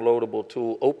free downloadable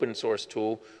tool, open source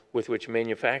tool, with which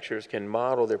manufacturers can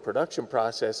model their production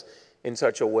process in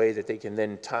such a way that they can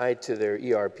then tie to their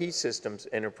ERP systems,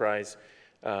 enterprise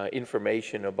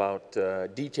information about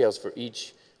details for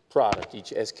each product,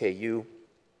 each SKU,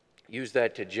 use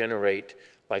that to generate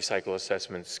lifecycle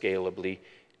assessments scalably,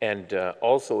 and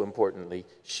also importantly,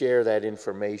 share that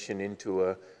information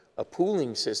into a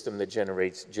pooling system that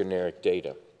generates generic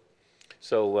data.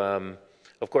 So,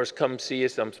 of course, come see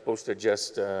us. I'm supposed to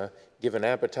just give an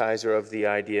appetizer of the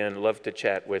idea and love to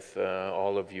chat with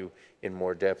all of you in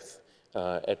more depth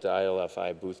at the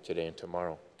ILFI booth today and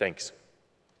tomorrow. Thanks.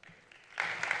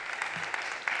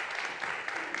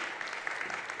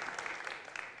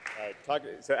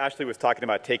 So Ashley was talking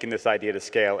about taking this idea to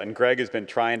scale, and Greg has been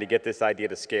trying to get this idea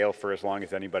to scale for as long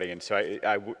as anybody, and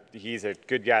so he's a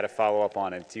good guy to follow up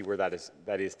on and see where that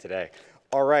is today.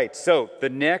 All right, so the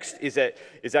next is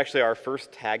actually our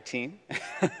first tag team.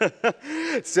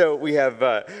 So we have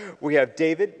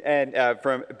David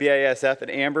from BASF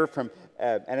and Amber from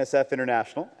NSF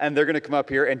International, and they're going to come up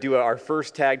here and do our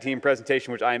first tag team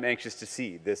presentation, which I am anxious to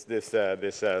see. This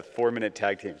 4-minute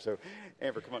tag team. So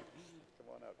Amber, come on.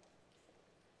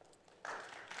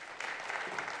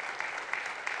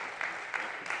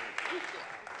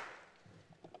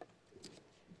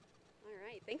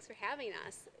 Thanks for having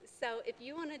us. So if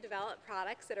you want to develop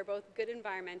products that are both good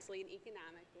environmentally and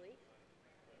economically.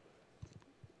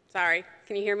 Sorry,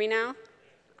 can you hear me now?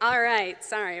 All right,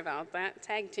 sorry about that.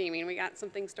 Tag teaming, we got some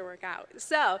things to work out.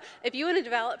 So if you want to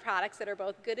develop products that are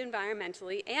both good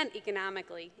environmentally and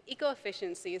economically,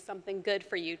 eco-efficiency is something good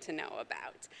for you to know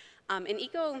about.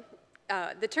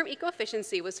 The term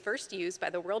eco-efficiency was first used by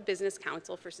the World Business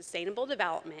Council for Sustainable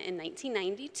Development in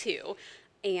 1992.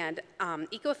 And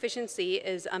eco-efficiency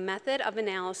is a method of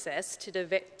analysis to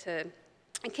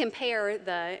compare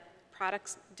the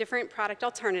different product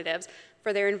alternatives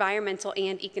for their environmental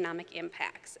and economic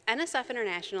impacts. NSF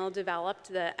International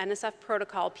developed the NSF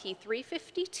protocol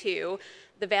P352,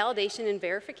 the validation and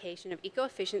verification of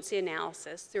eco-efficiency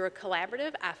analysis, through a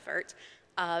collaborative effort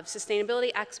of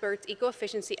sustainability experts,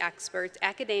 eco-efficiency experts,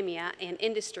 academia, and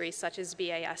industries such as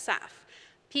BASF.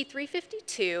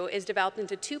 P352 is developed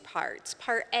into two parts.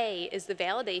 Part A is the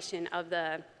validation of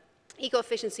the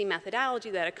eco-efficiency methodology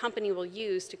that a company will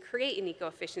use to create an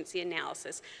eco-efficiency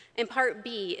analysis, and Part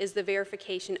B is the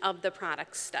verification of the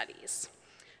product studies.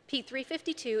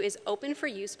 P352 is open for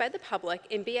use by the public,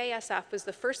 and BASF was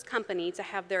the first company to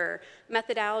have their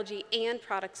methodology and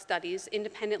product studies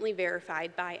independently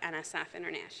verified by NSF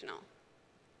International.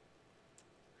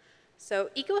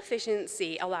 So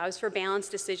eco-efficiency allows for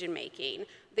balanced decision-making.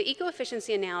 The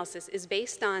eco-efficiency analysis is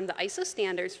based on the ISO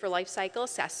standards for life cycle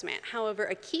assessment. However,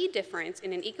 a key difference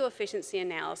in an eco-efficiency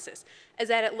analysis is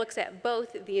that it looks at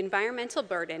both the environmental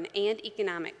burden and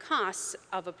economic costs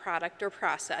of a product or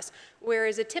process,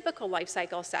 whereas a typical life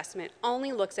cycle assessment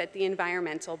only looks at the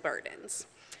environmental burdens.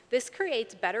 This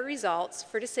creates better results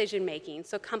for decision-making,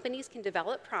 so companies can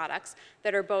develop products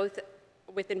that are both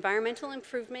with environmental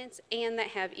improvements and that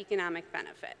have economic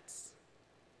benefits.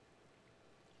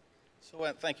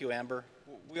 So thank you, Amber.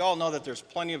 We all know that there's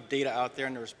plenty of data out there,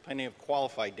 and there's plenty of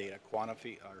qualified data,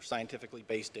 or scientifically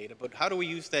based data, but how do we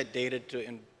use that data to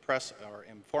impress or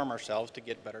inform ourselves to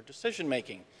get better decision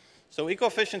making? So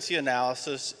eco-efficiency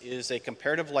analysis is a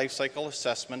comparative life cycle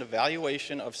assessment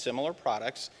evaluation of similar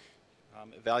products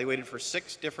evaluated for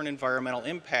 6 different environmental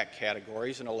impact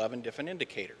categories and 11 different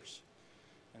indicators.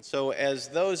 And so as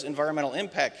those environmental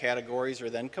impact categories are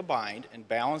then combined and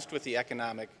balanced with the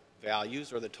economic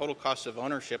values or the total cost of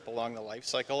ownership along the life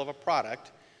cycle of a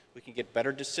product, we can get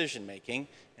better decision making,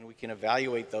 and we can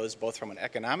evaluate those both from an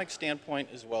economic standpoint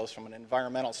as well as from an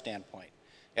environmental standpoint.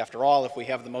 After all, if we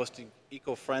have the most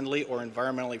eco-friendly or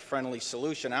environmentally friendly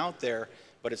solution out there,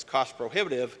 but it's cost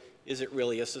prohibitive, is it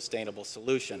really a sustainable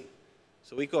solution?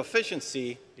 So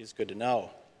eco-efficiency is good to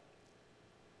know.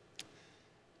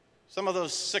 Some of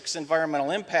those 6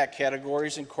 environmental impact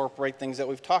categories incorporate things that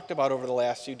we've talked about over the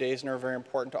last few days and are very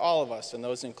important to all of us, and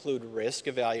those include risk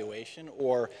evaluation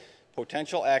or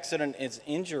potential accident and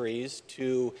injuries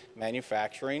to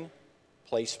manufacturing,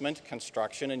 placement,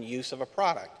 construction, and use of a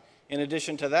product. In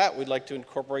addition to that, we'd like to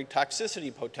incorporate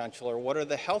toxicity potential, or what are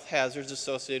the health hazards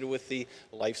associated with the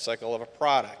life cycle of a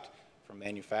product, from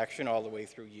manufacturing all the way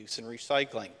through use and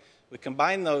recycling. We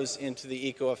combine those into the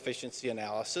eco-efficiency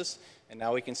analysis, and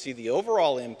now we can see the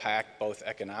overall impact, both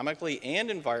economically and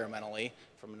environmentally,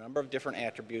 from a number of different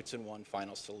attributes in one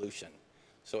final solution.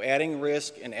 So adding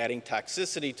risk and adding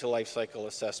toxicity to life cycle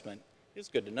assessment is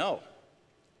good to know.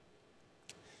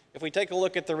 If we take a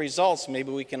look at the results,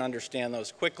 maybe we can understand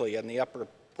those quickly. In the upper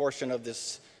portion of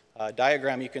this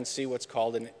diagram, you can see what's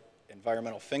called an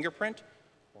environmental fingerprint,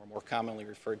 or more commonly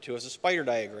referred to as a spider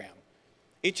diagram.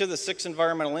 Each of the 6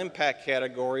 environmental impact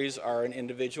categories are an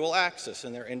individual axis,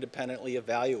 and they're independently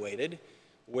evaluated,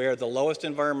 where the lowest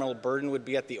environmental burden would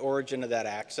be at the origin of that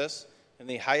axis, and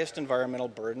the highest environmental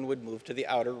burden would move to the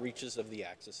outer reaches of the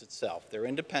axis itself. They're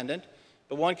independent,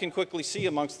 but one can quickly see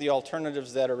amongst the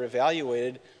alternatives that are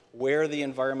evaluated where the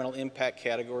environmental impact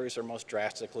categories are most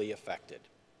drastically affected.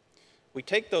 We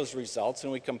take those results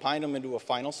and we combine them into a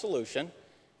final solution.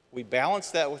 We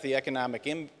balance that with the economic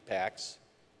impacts,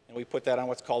 and we put that on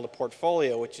what's called a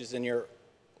portfolio, which is in your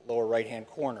lower right-hand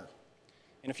corner.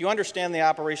 And if you understand the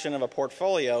operation of a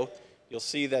portfolio, you'll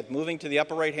see that moving to the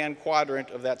upper right-hand quadrant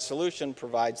of that solution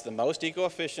provides the most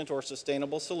eco-efficient or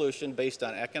sustainable solution based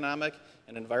on economic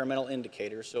and environmental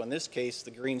indicators. So in this case,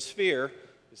 the green sphere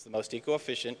is the most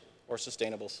eco-efficient or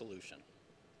sustainable solution.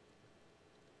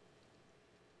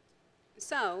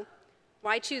 So,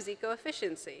 why choose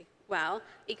eco-efficiency? Well,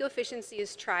 eco-efficiency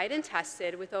is tried and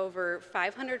tested with over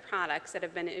 500 products that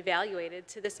have been evaluated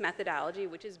to this methodology,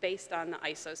 which is based on the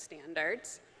ISO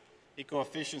standards.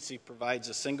 Eco-efficiency provides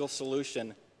a single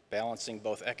solution balancing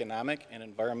both economic and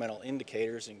environmental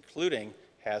indicators, including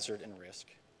hazard and risk.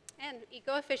 And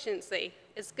eco-efficiency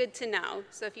is good to know.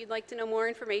 So if you'd like to know more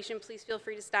information, please feel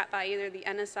free to stop by either the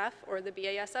NSF or the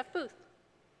BASF booth.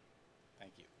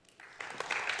 Thank you.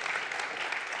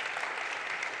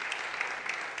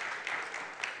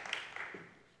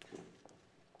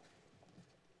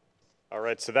 All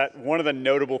right, so that one of the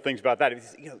notable things about that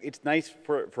is, it's nice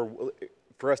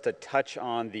for us to touch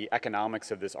on the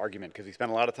economics of this argument, because we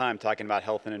spend a lot of time talking about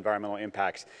health and environmental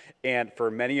impacts. And for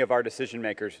many of our decision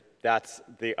makers, that's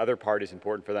the other part is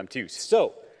important for them too.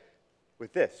 So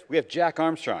with this, we have Jack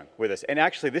Armstrong with us. And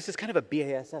actually, this is kind of a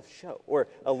BASF show, or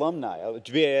alumni, a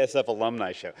BASF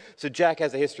alumni show. So Jack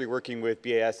has a history working with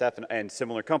BASF and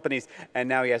similar companies, and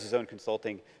now he has his own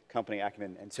consulting company,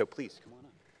 Acumen. And so please, come on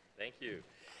up. Thank you.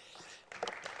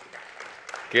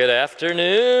 Good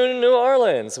afternoon, New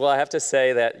Orleans. Well, I have to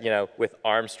say that, with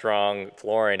Armstrong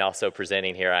Flooring also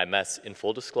presenting here, I must, in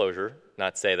full disclosure,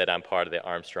 not say that I'm part of the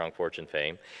Armstrong Fortune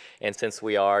fame. And since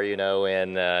we are,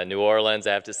 in New Orleans,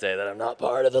 I have to say that I'm not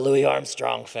part of the Louis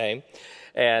Armstrong fame.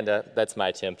 And that's my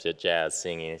attempt at jazz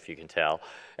singing, if you can tell.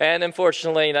 And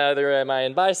unfortunately, neither am I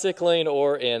in bicycling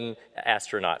or in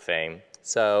astronaut fame.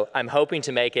 So I'm hoping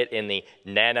to make it in the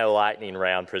nano lightning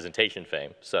round presentation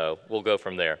fame. So we'll go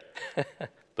from there.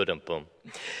 Ba-dum-bum.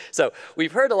 So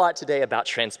we've heard a lot today about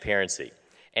transparency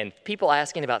and people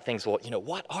asking about things. Well,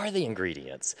 what are the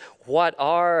ingredients? How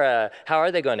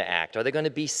are they going to act? Are they going to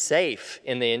be safe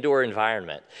in the indoor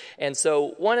environment? And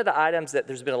so one of the items that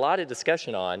there's been a lot of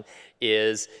discussion on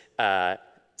is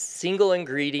single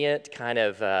ingredient kind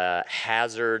of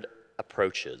hazard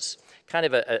approaches. Kind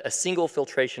of a single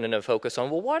filtration and a focus on,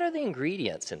 well, what are the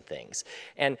ingredients in things?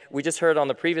 And we just heard on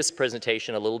the previous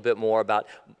presentation a little bit more about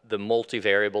the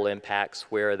multivariable impacts.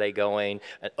 Where are they going?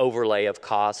 An overlay of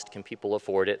cost. Can people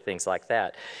afford it? Things like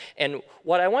that. And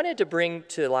what I wanted to bring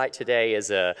to light today is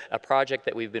a project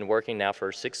that we've been working now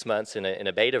for 6 months in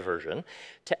a beta version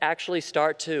to actually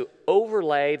start to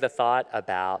overlay the thought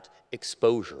about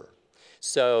exposure.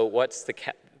 So what's the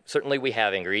certainly we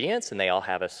have ingredients and they all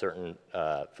have a certain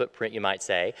footprint, you might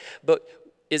say, but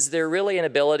is there really an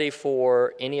ability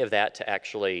for any of that to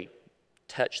actually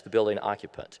touch the building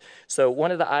occupant? So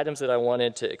one of the items that I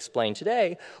wanted to explain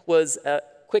today was a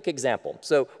quick example.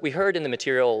 So we heard in the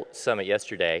material summit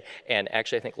yesterday, and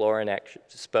actually I think Lauren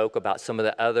spoke about some of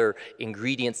the other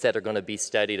ingredients that are going to be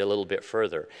studied a little bit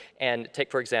further. And take,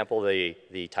 for example, the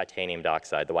titanium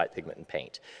dioxide, the white pigment in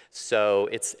paint. So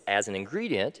it's, as an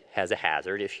ingredient, has a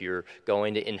hazard. If you're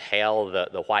going to inhale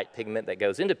the white pigment that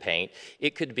goes into paint,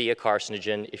 it could be a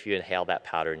carcinogen if you inhale that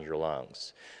powder in your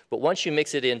lungs. But once you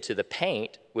mix it into the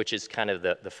paint, which is kind of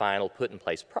the final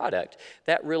put-in-place product,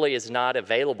 that really is not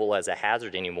available as a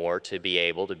hazard anymore to be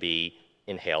able to be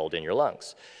inhaled in your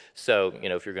lungs. So,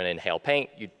 if you're going to inhale paint,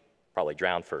 you'd probably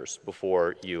drown first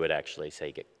before you would actually,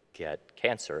 say, get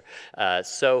cancer.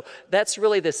 So that's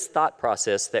really this thought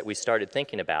process that we started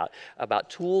thinking about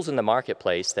tools in the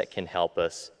marketplace that can help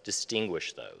us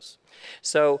distinguish those.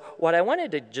 So what I wanted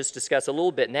to just discuss a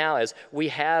little bit now is we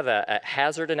have a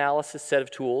hazard analysis set of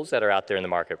tools that are out there in the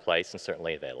marketplace and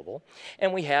certainly available.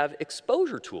 And we have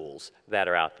exposure tools that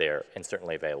are out there and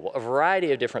certainly available, a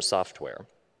variety of different software.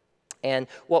 And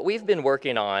what we've been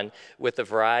working on with a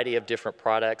variety of different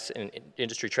products and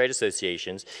industry trade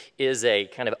associations is a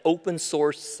kind of open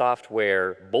source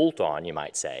software bolt-on, you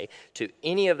might say, to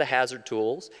any of the hazard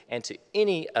tools and to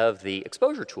any of the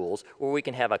exposure tools where we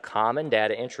can have a common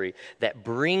data entry that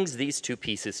brings these two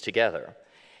pieces together.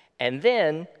 And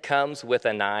then comes with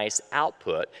a nice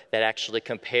output that actually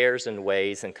compares and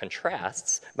weighs and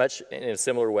contrasts, much in a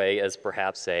similar way as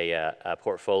perhaps a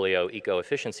portfolio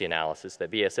eco-efficiency analysis that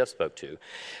BASF spoke to.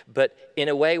 But in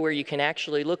a way where you can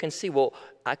actually look and see, well,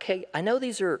 okay, I know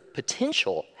these are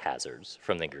potential hazards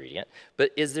from the ingredient, but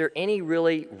is there any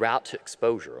really route to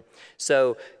exposure?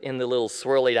 So in the little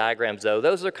swirly diagrams, though,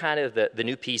 those are kind of the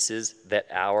new pieces that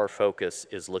our focus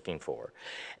is looking for.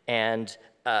 And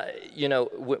you know,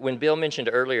 when Bill mentioned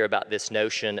earlier about this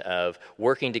notion of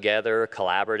working together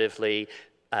collaboratively,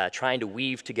 trying to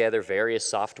weave together various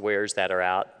softwares that are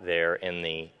out there in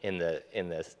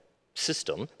the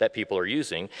system that people are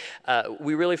using,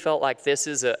 we really felt like this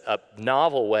is a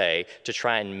novel way to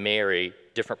try and marry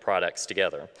different products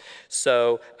together.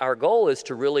 So our goal is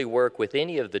to really work with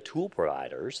any of the tool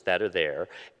providers that are there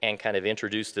and kind of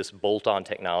introduce this bolt-on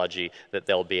technology that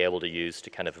they'll be able to use to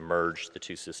kind of merge the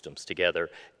two systems together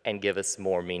and give us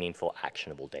more meaningful,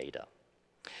 actionable data.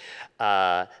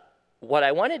 What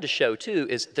I wanted to show too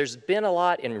is there's been a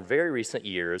lot in very recent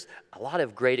years, a lot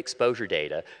of great exposure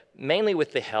data, mainly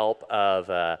with the help of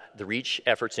the REACH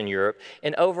efforts in Europe.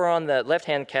 And over on the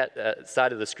left-hand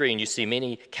side of the screen, you see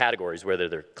many categories, whether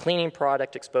they're cleaning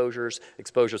product exposures,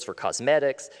 exposures for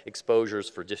cosmetics, exposures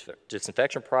for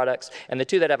disinfection products. And the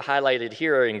two that I've highlighted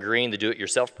here are in green, the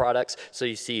do-it-yourself products. So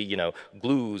you see, you know,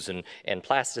 glues and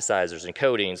plasticizers and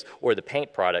coatings, or the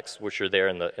paint products, which are there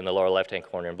in the lower left-hand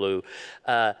corner in blue.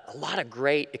 A lot of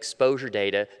great exposure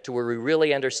data to where we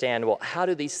really understand, well, how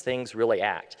do these things really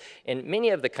act? And many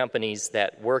of the companies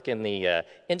that work in the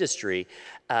industry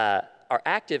are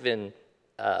active in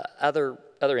other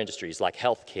industries like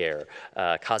healthcare,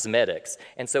 cosmetics,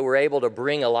 and so we're able to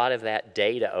bring a lot of that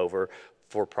data over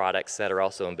for products that are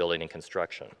also in building and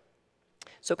construction.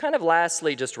 So kind of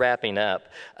lastly, just wrapping up,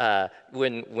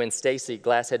 when Stacy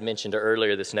Glass had mentioned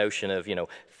earlier this notion of, you know,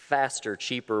 faster,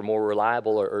 cheaper, more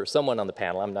reliable, or someone on the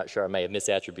panel, I'm not sure, I may have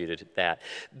misattributed that.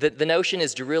 The notion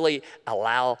is to really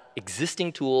allow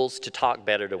existing tools to talk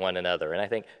better to one another, and I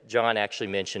think John actually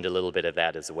mentioned a little bit of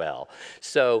that as well.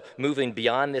 So moving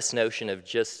beyond this notion of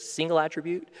just single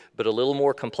attribute, but a little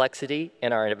more complexity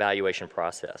in our evaluation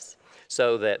process.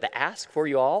 So the ask for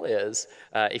you all is,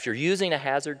 if you're using a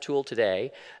hazard tool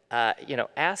today, you know,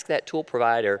 ask that tool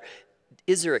provider,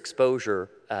 is there exposure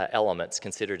elements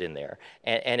considered in there?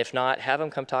 And if not, have them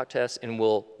come talk to us, and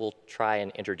we'll try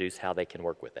and introduce how they can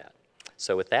work with that.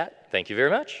 So with that, thank you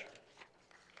very much.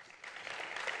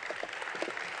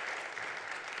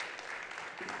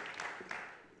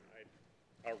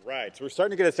 All right, so we're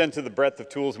starting to get a sense of the breadth of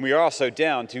tools, and we are also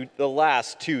down to the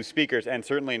last two speakers, and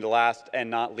certainly the last and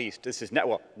not least. This is,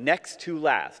 next to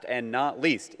last and not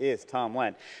least is Tom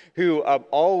Lent, who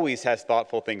always has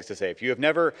thoughtful things to say. If you have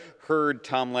never heard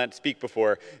Tom Lent speak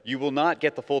before, you will not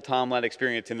get the full Tom Lent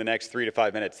experience in the next 3 to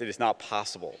 5 minutes. It is not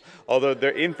possible. Although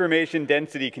the information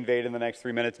density conveyed in the next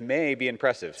 3 minutes may be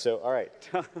impressive. So, all right.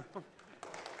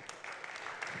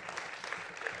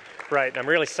 Right, I'm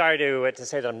really sorry to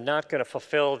say that I'm not going to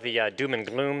fulfill the doom and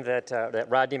gloom that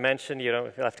Rodney mentioned. You know,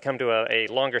 you'll have to come to a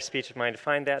longer speech of mine to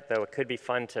find that, though it could be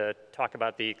fun to talk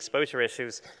about the exposure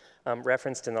issues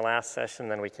referenced in the last session,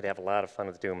 then we could have a lot of fun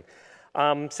with doom.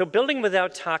 So building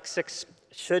without toxics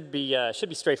should be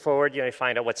straightforward. You know, you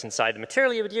find out what's inside the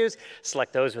material you would use,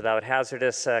 select those without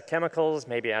hazardous chemicals,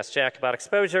 maybe ask Jack about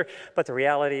exposure, but the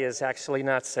reality is actually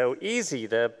not so easy.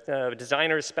 The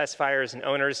designers, specifiers, and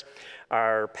owners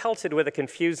are pelted with a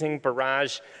confusing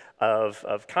barrage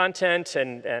of content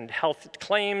and health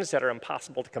claims that are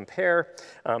impossible to compare.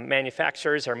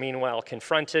 Manufacturers are meanwhile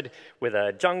confronted with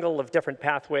a jungle of different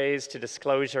pathways to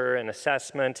disclosure and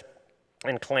assessment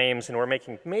and claims, and we're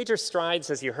making major strides,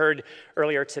 as you heard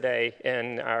earlier today,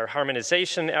 in our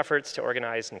harmonization efforts to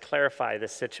organize and clarify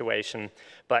this situation.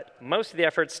 But most of the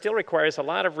effort still requires a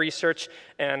lot of research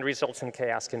and results in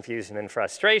chaos, confusion, and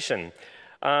frustration.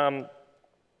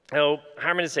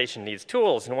 Harmonization needs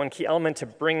tools, and one key element to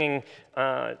bringing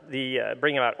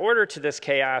about order to this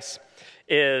chaos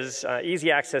is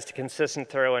easy access to consistent,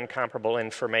 thorough, and comparable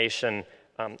information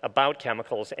about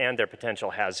chemicals and their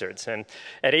potential hazards. And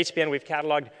at HBN, we've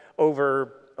cataloged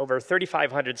over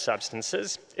 3,500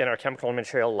 substances in our chemical and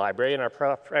material library, and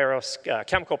our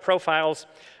chemical profiles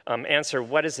answer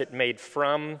what is it made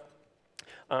from,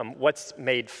 what's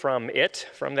made from it,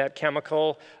 from that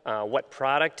chemical, what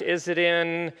product is it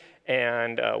in,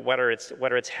 and what are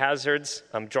its hazards.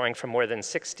 I'm drawing from more than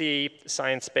 60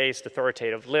 science-based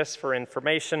authoritative lists for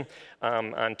information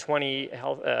on 20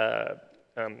 health,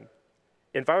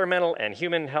 environmental and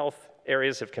human health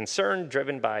areas of concern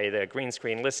driven by the green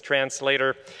screen list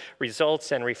translator,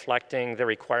 results and reflecting the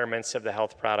requirements of the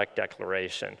health product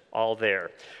declaration, all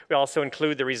there. We also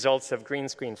include the results of green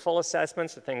screen full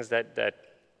assessments, the things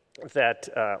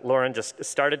that Lauren just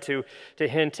started to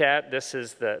hint at. This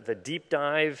is the deep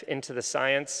dive into the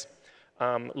science,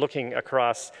 looking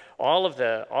across all of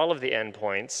the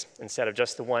endpoints instead of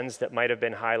just the ones that might have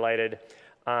been highlighted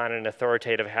on an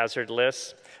authoritative hazard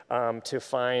list, to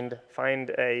find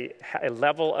a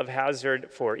level of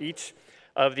hazard for each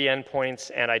of the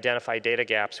endpoints and identify data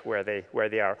gaps where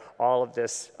they are. All of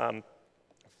this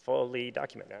fully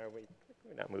documented.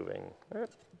 We're not moving.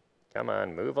 Come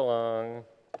on, move along.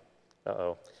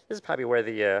 Uh-oh. This is probably where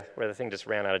the thing just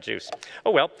ran out of juice. Oh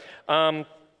well.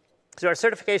 So our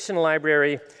certification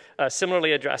library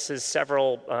similarly addresses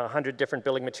several hundred different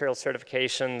building material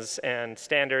certifications and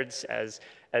standards,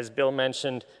 as Bill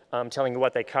mentioned, telling you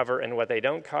what they cover and what they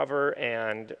don't cover,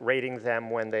 and rating them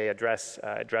when they address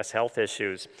health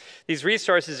issues. These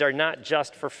resources are not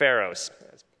just for Pharos.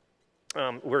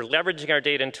 We're leveraging our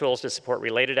data and tools to support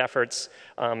related efforts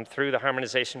through the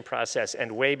harmonization process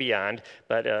and way beyond.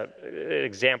 But an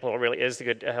example really is the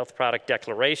Good Health Product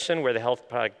Declaration, where the Health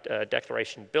Product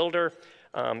Declaration Builder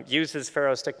uses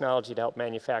Pharos technology to help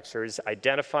manufacturers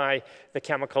identify the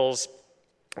chemicals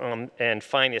and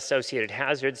find the associated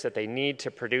hazards that they need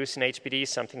to produce an HPD,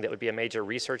 something that would be a major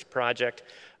research project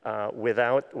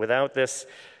without this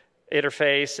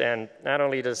interface. And not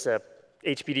only does the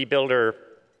HPD Builder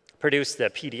produce the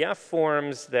PDF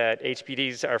forms that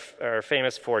HPDs are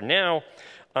famous for now,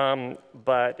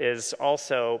 but is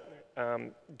also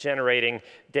generating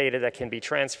data that can be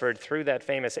transferred through that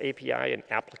famous API and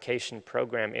application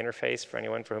program interface, for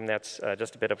anyone for whom that's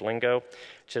just a bit of lingo,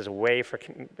 which is a way for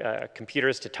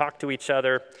computers to talk to each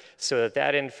other so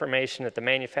that information that the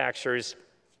manufacturers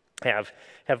have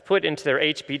put into their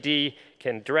HPD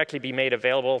can directly be made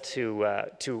available to a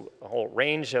whole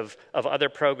range of other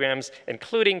programs,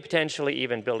 including potentially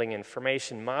even building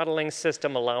information modeling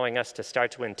system, allowing us to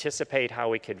start to anticipate how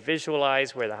we could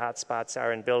visualize where the hot spots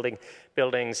are in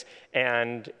buildings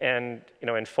and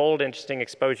unfold interesting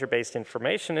exposure-based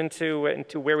information into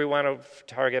where we want to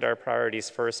target our priorities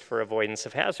first for avoidance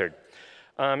of hazard.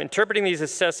 Interpreting these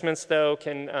assessments, though,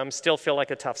 can still feel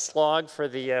like a tough slog for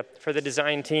the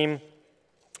design team.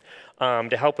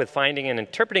 To help with finding and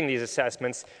interpreting these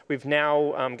assessments, we've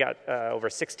now got over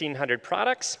 1,600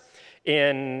 products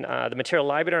in the material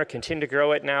library. Continue to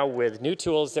grow it now with new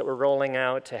tools that we're rolling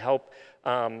out to help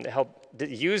the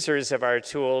users of our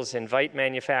tools invite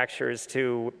manufacturers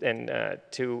to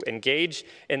engage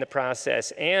in the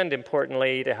process, and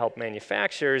importantly, to help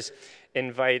manufacturers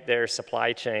invite their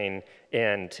supply chain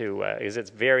in because it's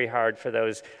very hard for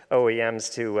those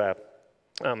OEMs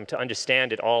to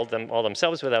understand it all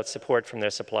themselves without support from their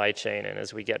supply chain. And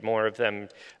as we get more of them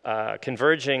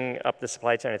converging up the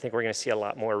supply chain, I think we're going to see a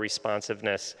lot more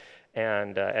responsiveness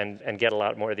and get a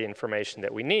lot more of the information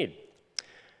that we need.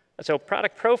 So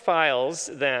product profiles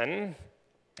then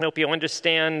help you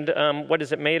understand what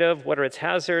is it made of, what are its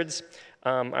hazards,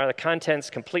 are the contents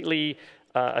completely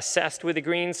assessed with a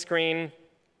green screen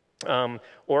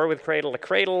or with cradle to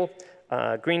cradle.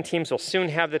 Green teams will soon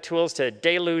have the tools to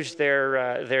deluge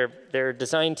their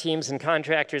design teams and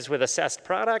contractors with assessed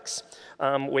products,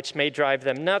 which may drive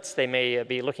them nuts. They may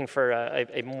be looking for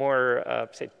a more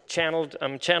say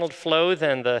channeled flow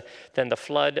than the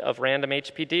flood of random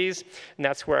HPDs, and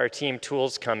that's where our team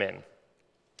tools come in.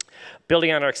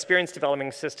 Building on our experience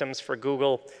developing systems for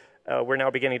Google, we're now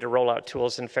beginning to roll out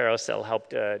tools in Pharos that will help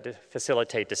to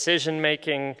facilitate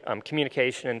decision-making,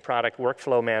 communication, and product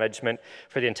workflow management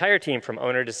for the entire team, from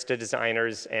owners to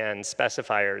designers and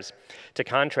specifiers to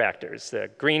contractors. The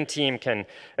green team can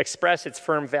express its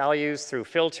firm values through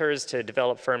filters to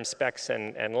develop firm specs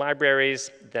and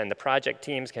libraries. Then the project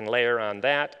teams can layer on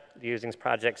that using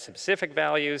project-specific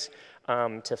values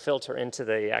to filter into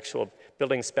the actual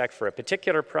building spec for a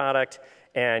particular product,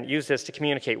 and use this to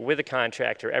communicate with the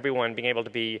contractor, everyone being able to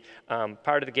be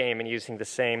part of the game and using the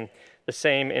same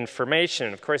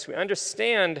information. Of course, we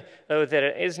understand, though, that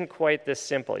it isn't quite this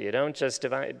simple. You don't just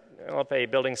develop a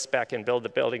building spec and build the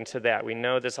building to that. We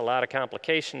know there's a lot of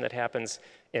complication that happens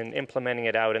in implementing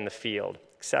it out in the field.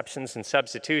 Exceptions and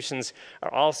substitutions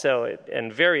are also,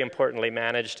 and very importantly,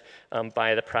 managed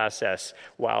by the process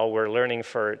while we're learning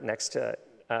for next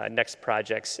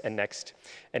projects and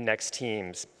next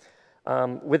teams.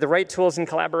 With the right tools and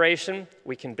collaboration,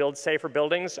 we can build safer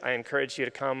buildings. I encourage you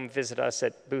to come visit us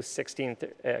at booth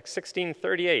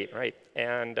 1638, right?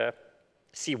 And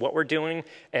see what we're doing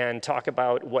and talk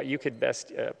about what you could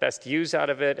best use out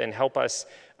of it and help us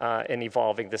in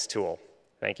evolving this tool.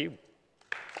 Thank you.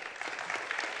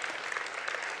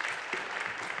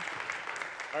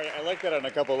 All right, I like that on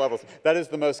a couple of levels. That is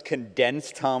the most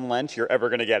condensed Tom Lynch you're ever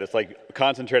going to get. It's like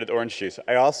concentrated orange juice.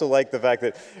 I also like the fact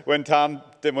that when Tom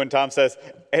says,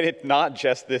 and it's not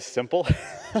just this simple,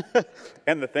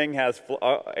 and the thing has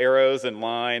arrows and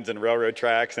lines and railroad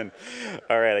tracks, and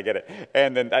all right, I get it.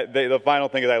 And then the final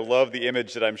thing is I love the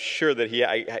image that I'm sure that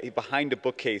he behind a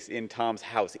bookcase in Tom's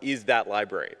house is that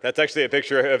library. That's actually a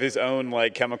picture of his own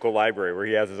like chemical library where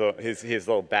he has his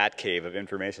little bat cave of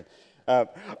information.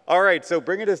 All right, so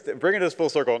bringing us full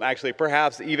circle, and actually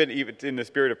perhaps even in the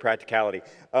spirit of practicality,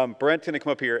 Brent's going to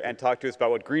come up here and talk to us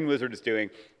about what Green Wizard is doing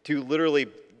to literally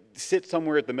sit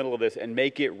somewhere at the middle of this and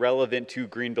make it relevant to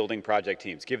green building project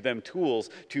teams, give them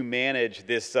tools to manage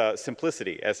this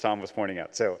simplicity, as Tom was pointing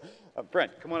out. So,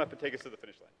 Brent, come on up and take us to the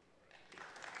finish line.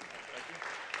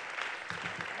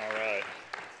 All right.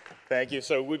 Thank you.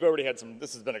 So we've already had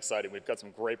this has been exciting. We've got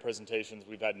some great presentations.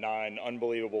 We've had 9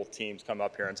 unbelievable teams come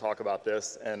up here and talk about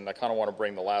this. And I kind of want to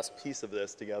bring the last piece of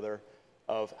this together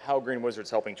of how Green Wizard's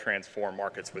helping transform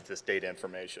markets with this data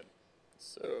information.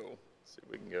 So let's see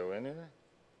if we can go in here.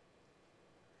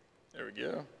 There we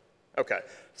go. Okay.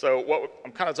 So what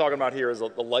I'm kind of talking about here is the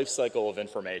life cycle of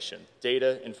information,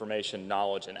 data, information,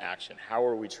 knowledge, and action. How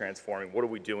are we transforming? What are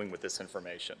we doing with this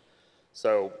information?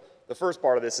 So the first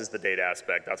part of this is the data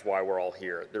aspect. That's why we're all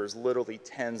here. There's literally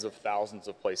tens of thousands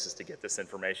of places to get this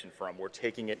information from. We're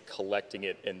taking it, collecting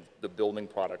it in the building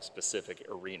product specific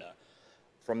arena.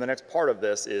 From the next part of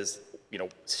this is,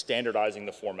 standardizing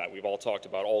the format. We've all talked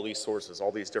about all these sources,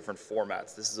 all these different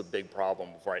formats. This is a big problem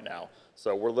right now.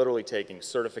 So we're literally taking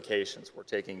certifications. We're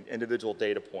taking individual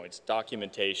data points,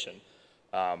 documentation,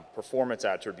 performance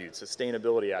attributes,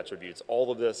 sustainability attributes, all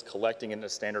of this, collecting in a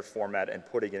standard format and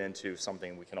putting it into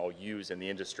something we can all use in the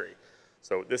industry.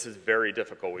 So this is very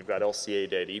difficult. We've got LCA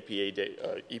data, EPA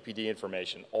data, EPD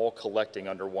information, all collecting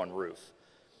under one roof.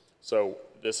 So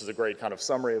this is a great kind of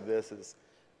summary of this is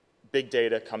big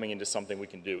data coming into something we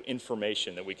can do,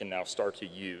 information that we can now start to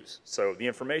use. So the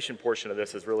information portion of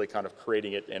this is really kind of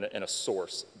creating it in a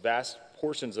source, vast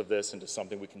portions of this into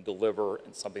something we can deliver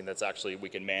and something that's actually we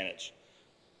can manage.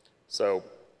 So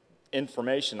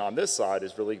information on this side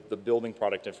is really the building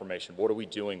product information. What are we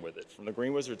doing with it? From the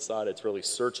Green Wizard side, it's really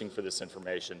searching for this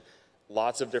information.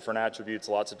 Lots of different attributes,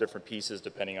 lots of different pieces,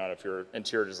 depending on if you're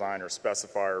interior designer,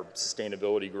 specifier,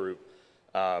 sustainability group,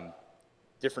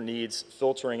 different needs,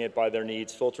 filtering it by their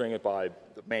needs, filtering it by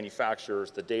the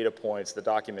manufacturers, the data points, the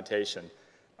documentation,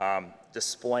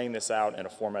 displaying this out in a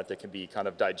format that can be kind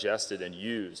of digested and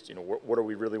used. What do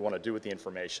we really want to do with the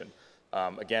information?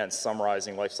 Again,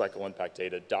 summarizing life cycle impact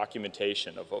data,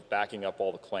 documentation of backing up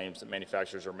all the claims that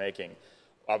manufacturers are making.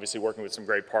 Obviously working with some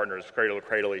great partners, Cradle to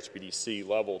Cradle, HPDC,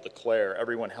 Level, Declare,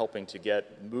 everyone helping to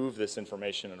move this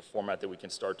information in a format that we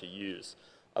can start to use.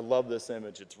 I love this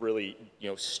image. It's really,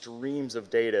 streams of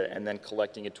data and then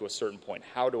collecting it to a certain point.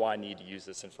 How do I need to use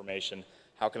this information?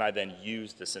 How can I then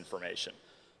use this information?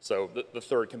 So the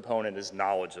third component is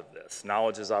knowledge of this.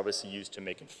 Knowledge is obviously used to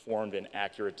make informed and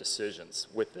accurate decisions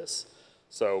with this.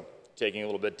 So taking a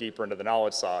little bit deeper into the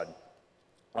knowledge side,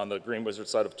 on the Green Wizard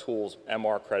side of tools,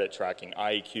 MR credit tracking,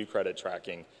 IEQ credit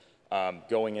tracking,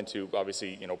 going into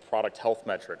obviously product health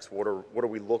metrics. What are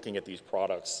we looking at these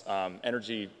products?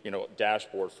 Energy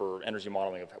dashboard for energy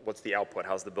modeling of what's the output,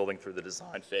 how's the building through the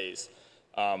design phase.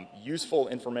 Useful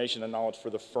information and knowledge for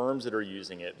the firms that are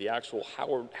using it. The actual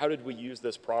how did we use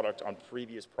this product on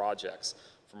previous projects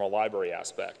from a library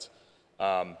aspect.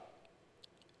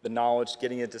 The knowledge,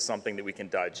 getting into something that we can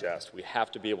digest. We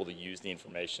have to be able to use the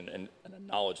information in a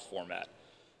knowledge format.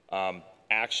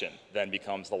 Action then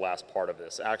becomes the last part of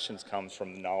this. Actions comes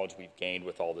from the knowledge we've gained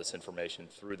with all this information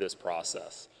through this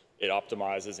process. It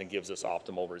optimizes and gives us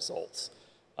optimal results.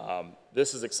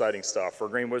 This is exciting stuff. For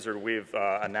Green Wizard, we've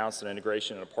announced an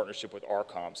integration and a partnership with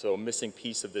ARCOM. So a missing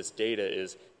piece of this data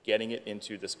is getting it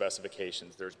into the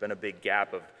specifications. There's been a big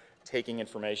gap of taking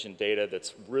information, data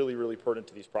that's really, really pertinent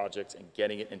to these projects and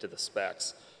getting it into the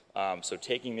specs. So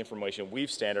taking the information we've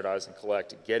standardized and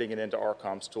collected, getting it into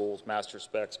ARCOM's tools, master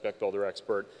spec, spec builder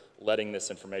expert, letting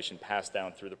this information pass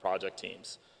down through the project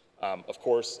teams. Of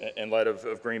course, in light of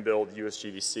Greenbuild,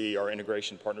 USGVC, our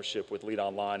integration partnership with Lead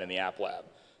Online and the App Lab.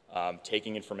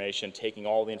 Taking information, taking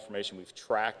all the information we've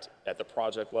tracked at the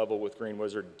project level with Green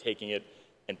Wizard, taking it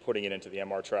and putting it into the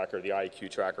MR tracker, the IEQ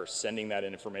tracker, sending that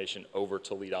information over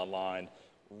to Lead Online,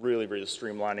 really, really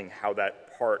streamlining how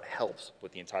that part helps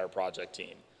with the entire project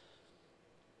team.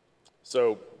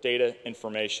 So data,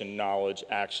 information, knowledge,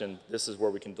 action, this is where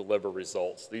we can deliver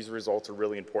results. These results are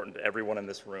really important to everyone in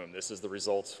this room. This is the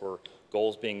results for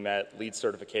goals being met, LEED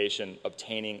certification,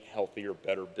 obtaining healthier,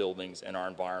 better buildings in our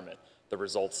environment. The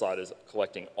results side is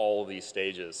collecting all of these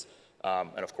stages,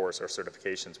 and of course our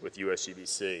certifications with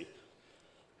USGBC.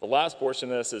 The last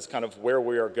portion of this is kind of where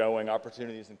we are going,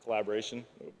 opportunities and collaboration,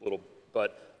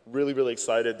 but really, really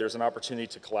excited. There's an opportunity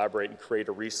to collaborate and create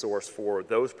a resource for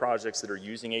those projects that are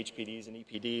using HPDs and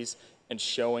EPDs and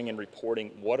showing and reporting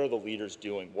what are the leaders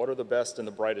doing, what are the best and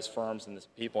the brightest firms and the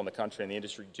people in the country and the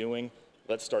industry doing.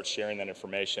 Let's start sharing that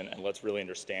information and let's really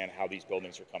understand how these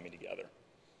buildings are coming together.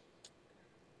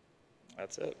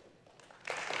 That's it.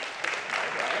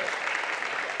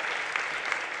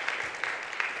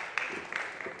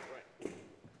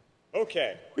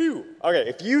 Okay. Whew. Okay,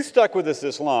 if you stuck with us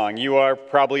this long, you are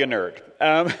probably a nerd.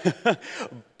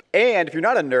 And if you're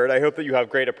not a nerd, I hope that you have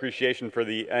great appreciation for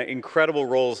the incredible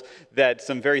roles that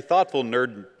some very thoughtful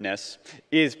nerdness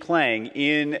is playing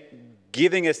in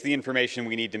giving us the information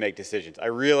we need to make decisions. I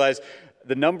realize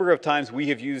the number of times we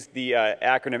have used the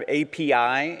acronym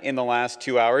API in the last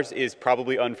 2 hours is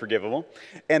probably unforgivable.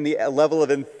 And the level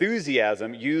of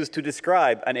enthusiasm used to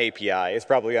describe an API is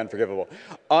probably unforgivable.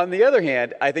 On the other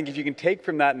hand, I think if you can take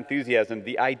from that enthusiasm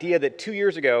the idea that 2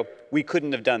 years ago we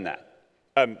couldn't have done that.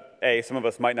 A, some of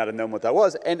us might not have known what that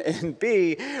was, and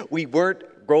B, we weren't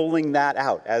rolling that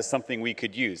out as something we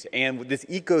could use. And this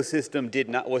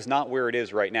ecosystem was not where it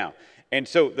is right now. And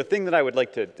so the thing that I'd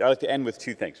like to end with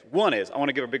two things. One is I want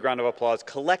to give a big round of applause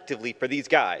collectively for these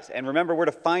guys. And remember where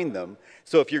to find them.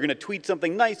 So if you're going to tweet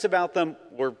something nice about them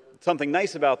or something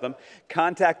nice about them,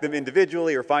 contact them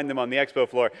individually or find them on the expo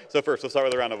floor. So first, we'll start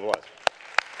with a round of applause.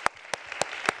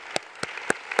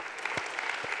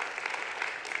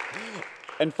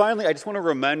 And finally, I just want to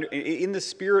remind, in the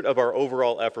spirit of our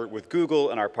overall effort with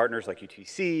Google and our partners like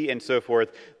UTC and so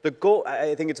forth, the goal,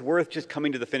 I think it's worth just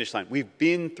coming to the finish line. We've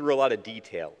been through a lot of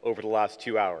detail over the last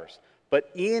 2 hours.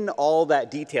 But in all that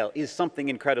detail is something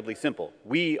incredibly simple.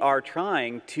 We are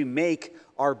trying to make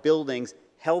our buildings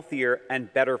healthier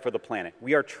and better for the planet.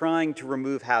 We are trying to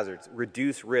remove hazards,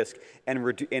 reduce risk, and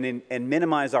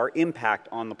minimize our impact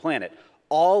on the planet.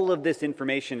 All of this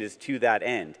information is to that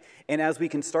end. And as we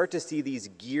can start to see these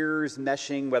gears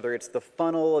meshing, whether it's the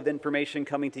funnel of information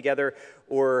coming together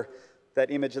or that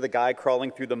image of the guy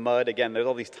crawling through the mud, again, there's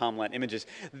all these Tom Lent images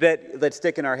that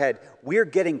stick in our head, we're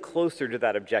getting closer to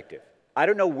that objective. I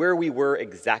don't know where we were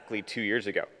exactly 2 years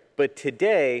ago, but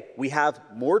today we have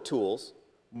more tools,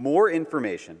 more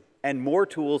information, and more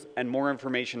tools and more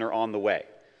information are on the way.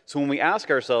 So when we ask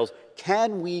ourselves,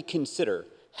 can we consider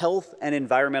health and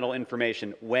environmental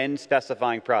information when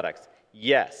specifying products?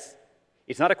 Yes.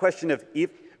 It's not a question of if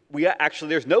we actually,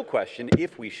 there's no question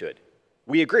if we should.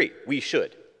 We agree, we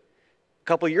should. A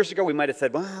couple of years ago, we might have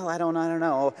said, well, I don't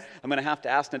know. I'm going to have to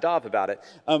ask Nadav about it,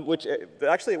 which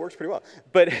actually it works pretty well.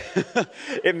 But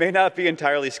it may not be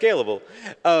entirely scalable.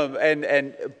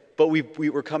 But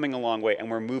we're coming a long way,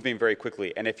 and we're moving very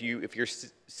quickly. And if you're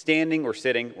standing or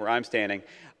sitting where I'm standing,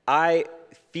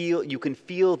 you can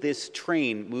feel this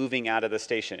train moving out of the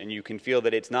station, and you can feel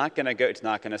that it's not going to go, it's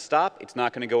not going to stop, it's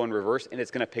not going to go in reverse, and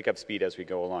it's going to pick up speed as we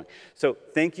go along. So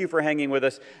thank you for hanging with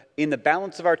us. In the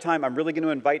balance of our time, I'm really going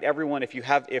to invite everyone, if you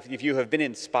have been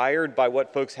inspired by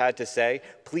what folks had to say,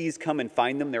 please come and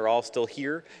find them. They're all still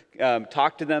here.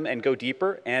 Talk to them and go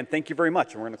deeper. And thank you very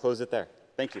much. And we're going to close it there.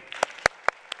 Thank you.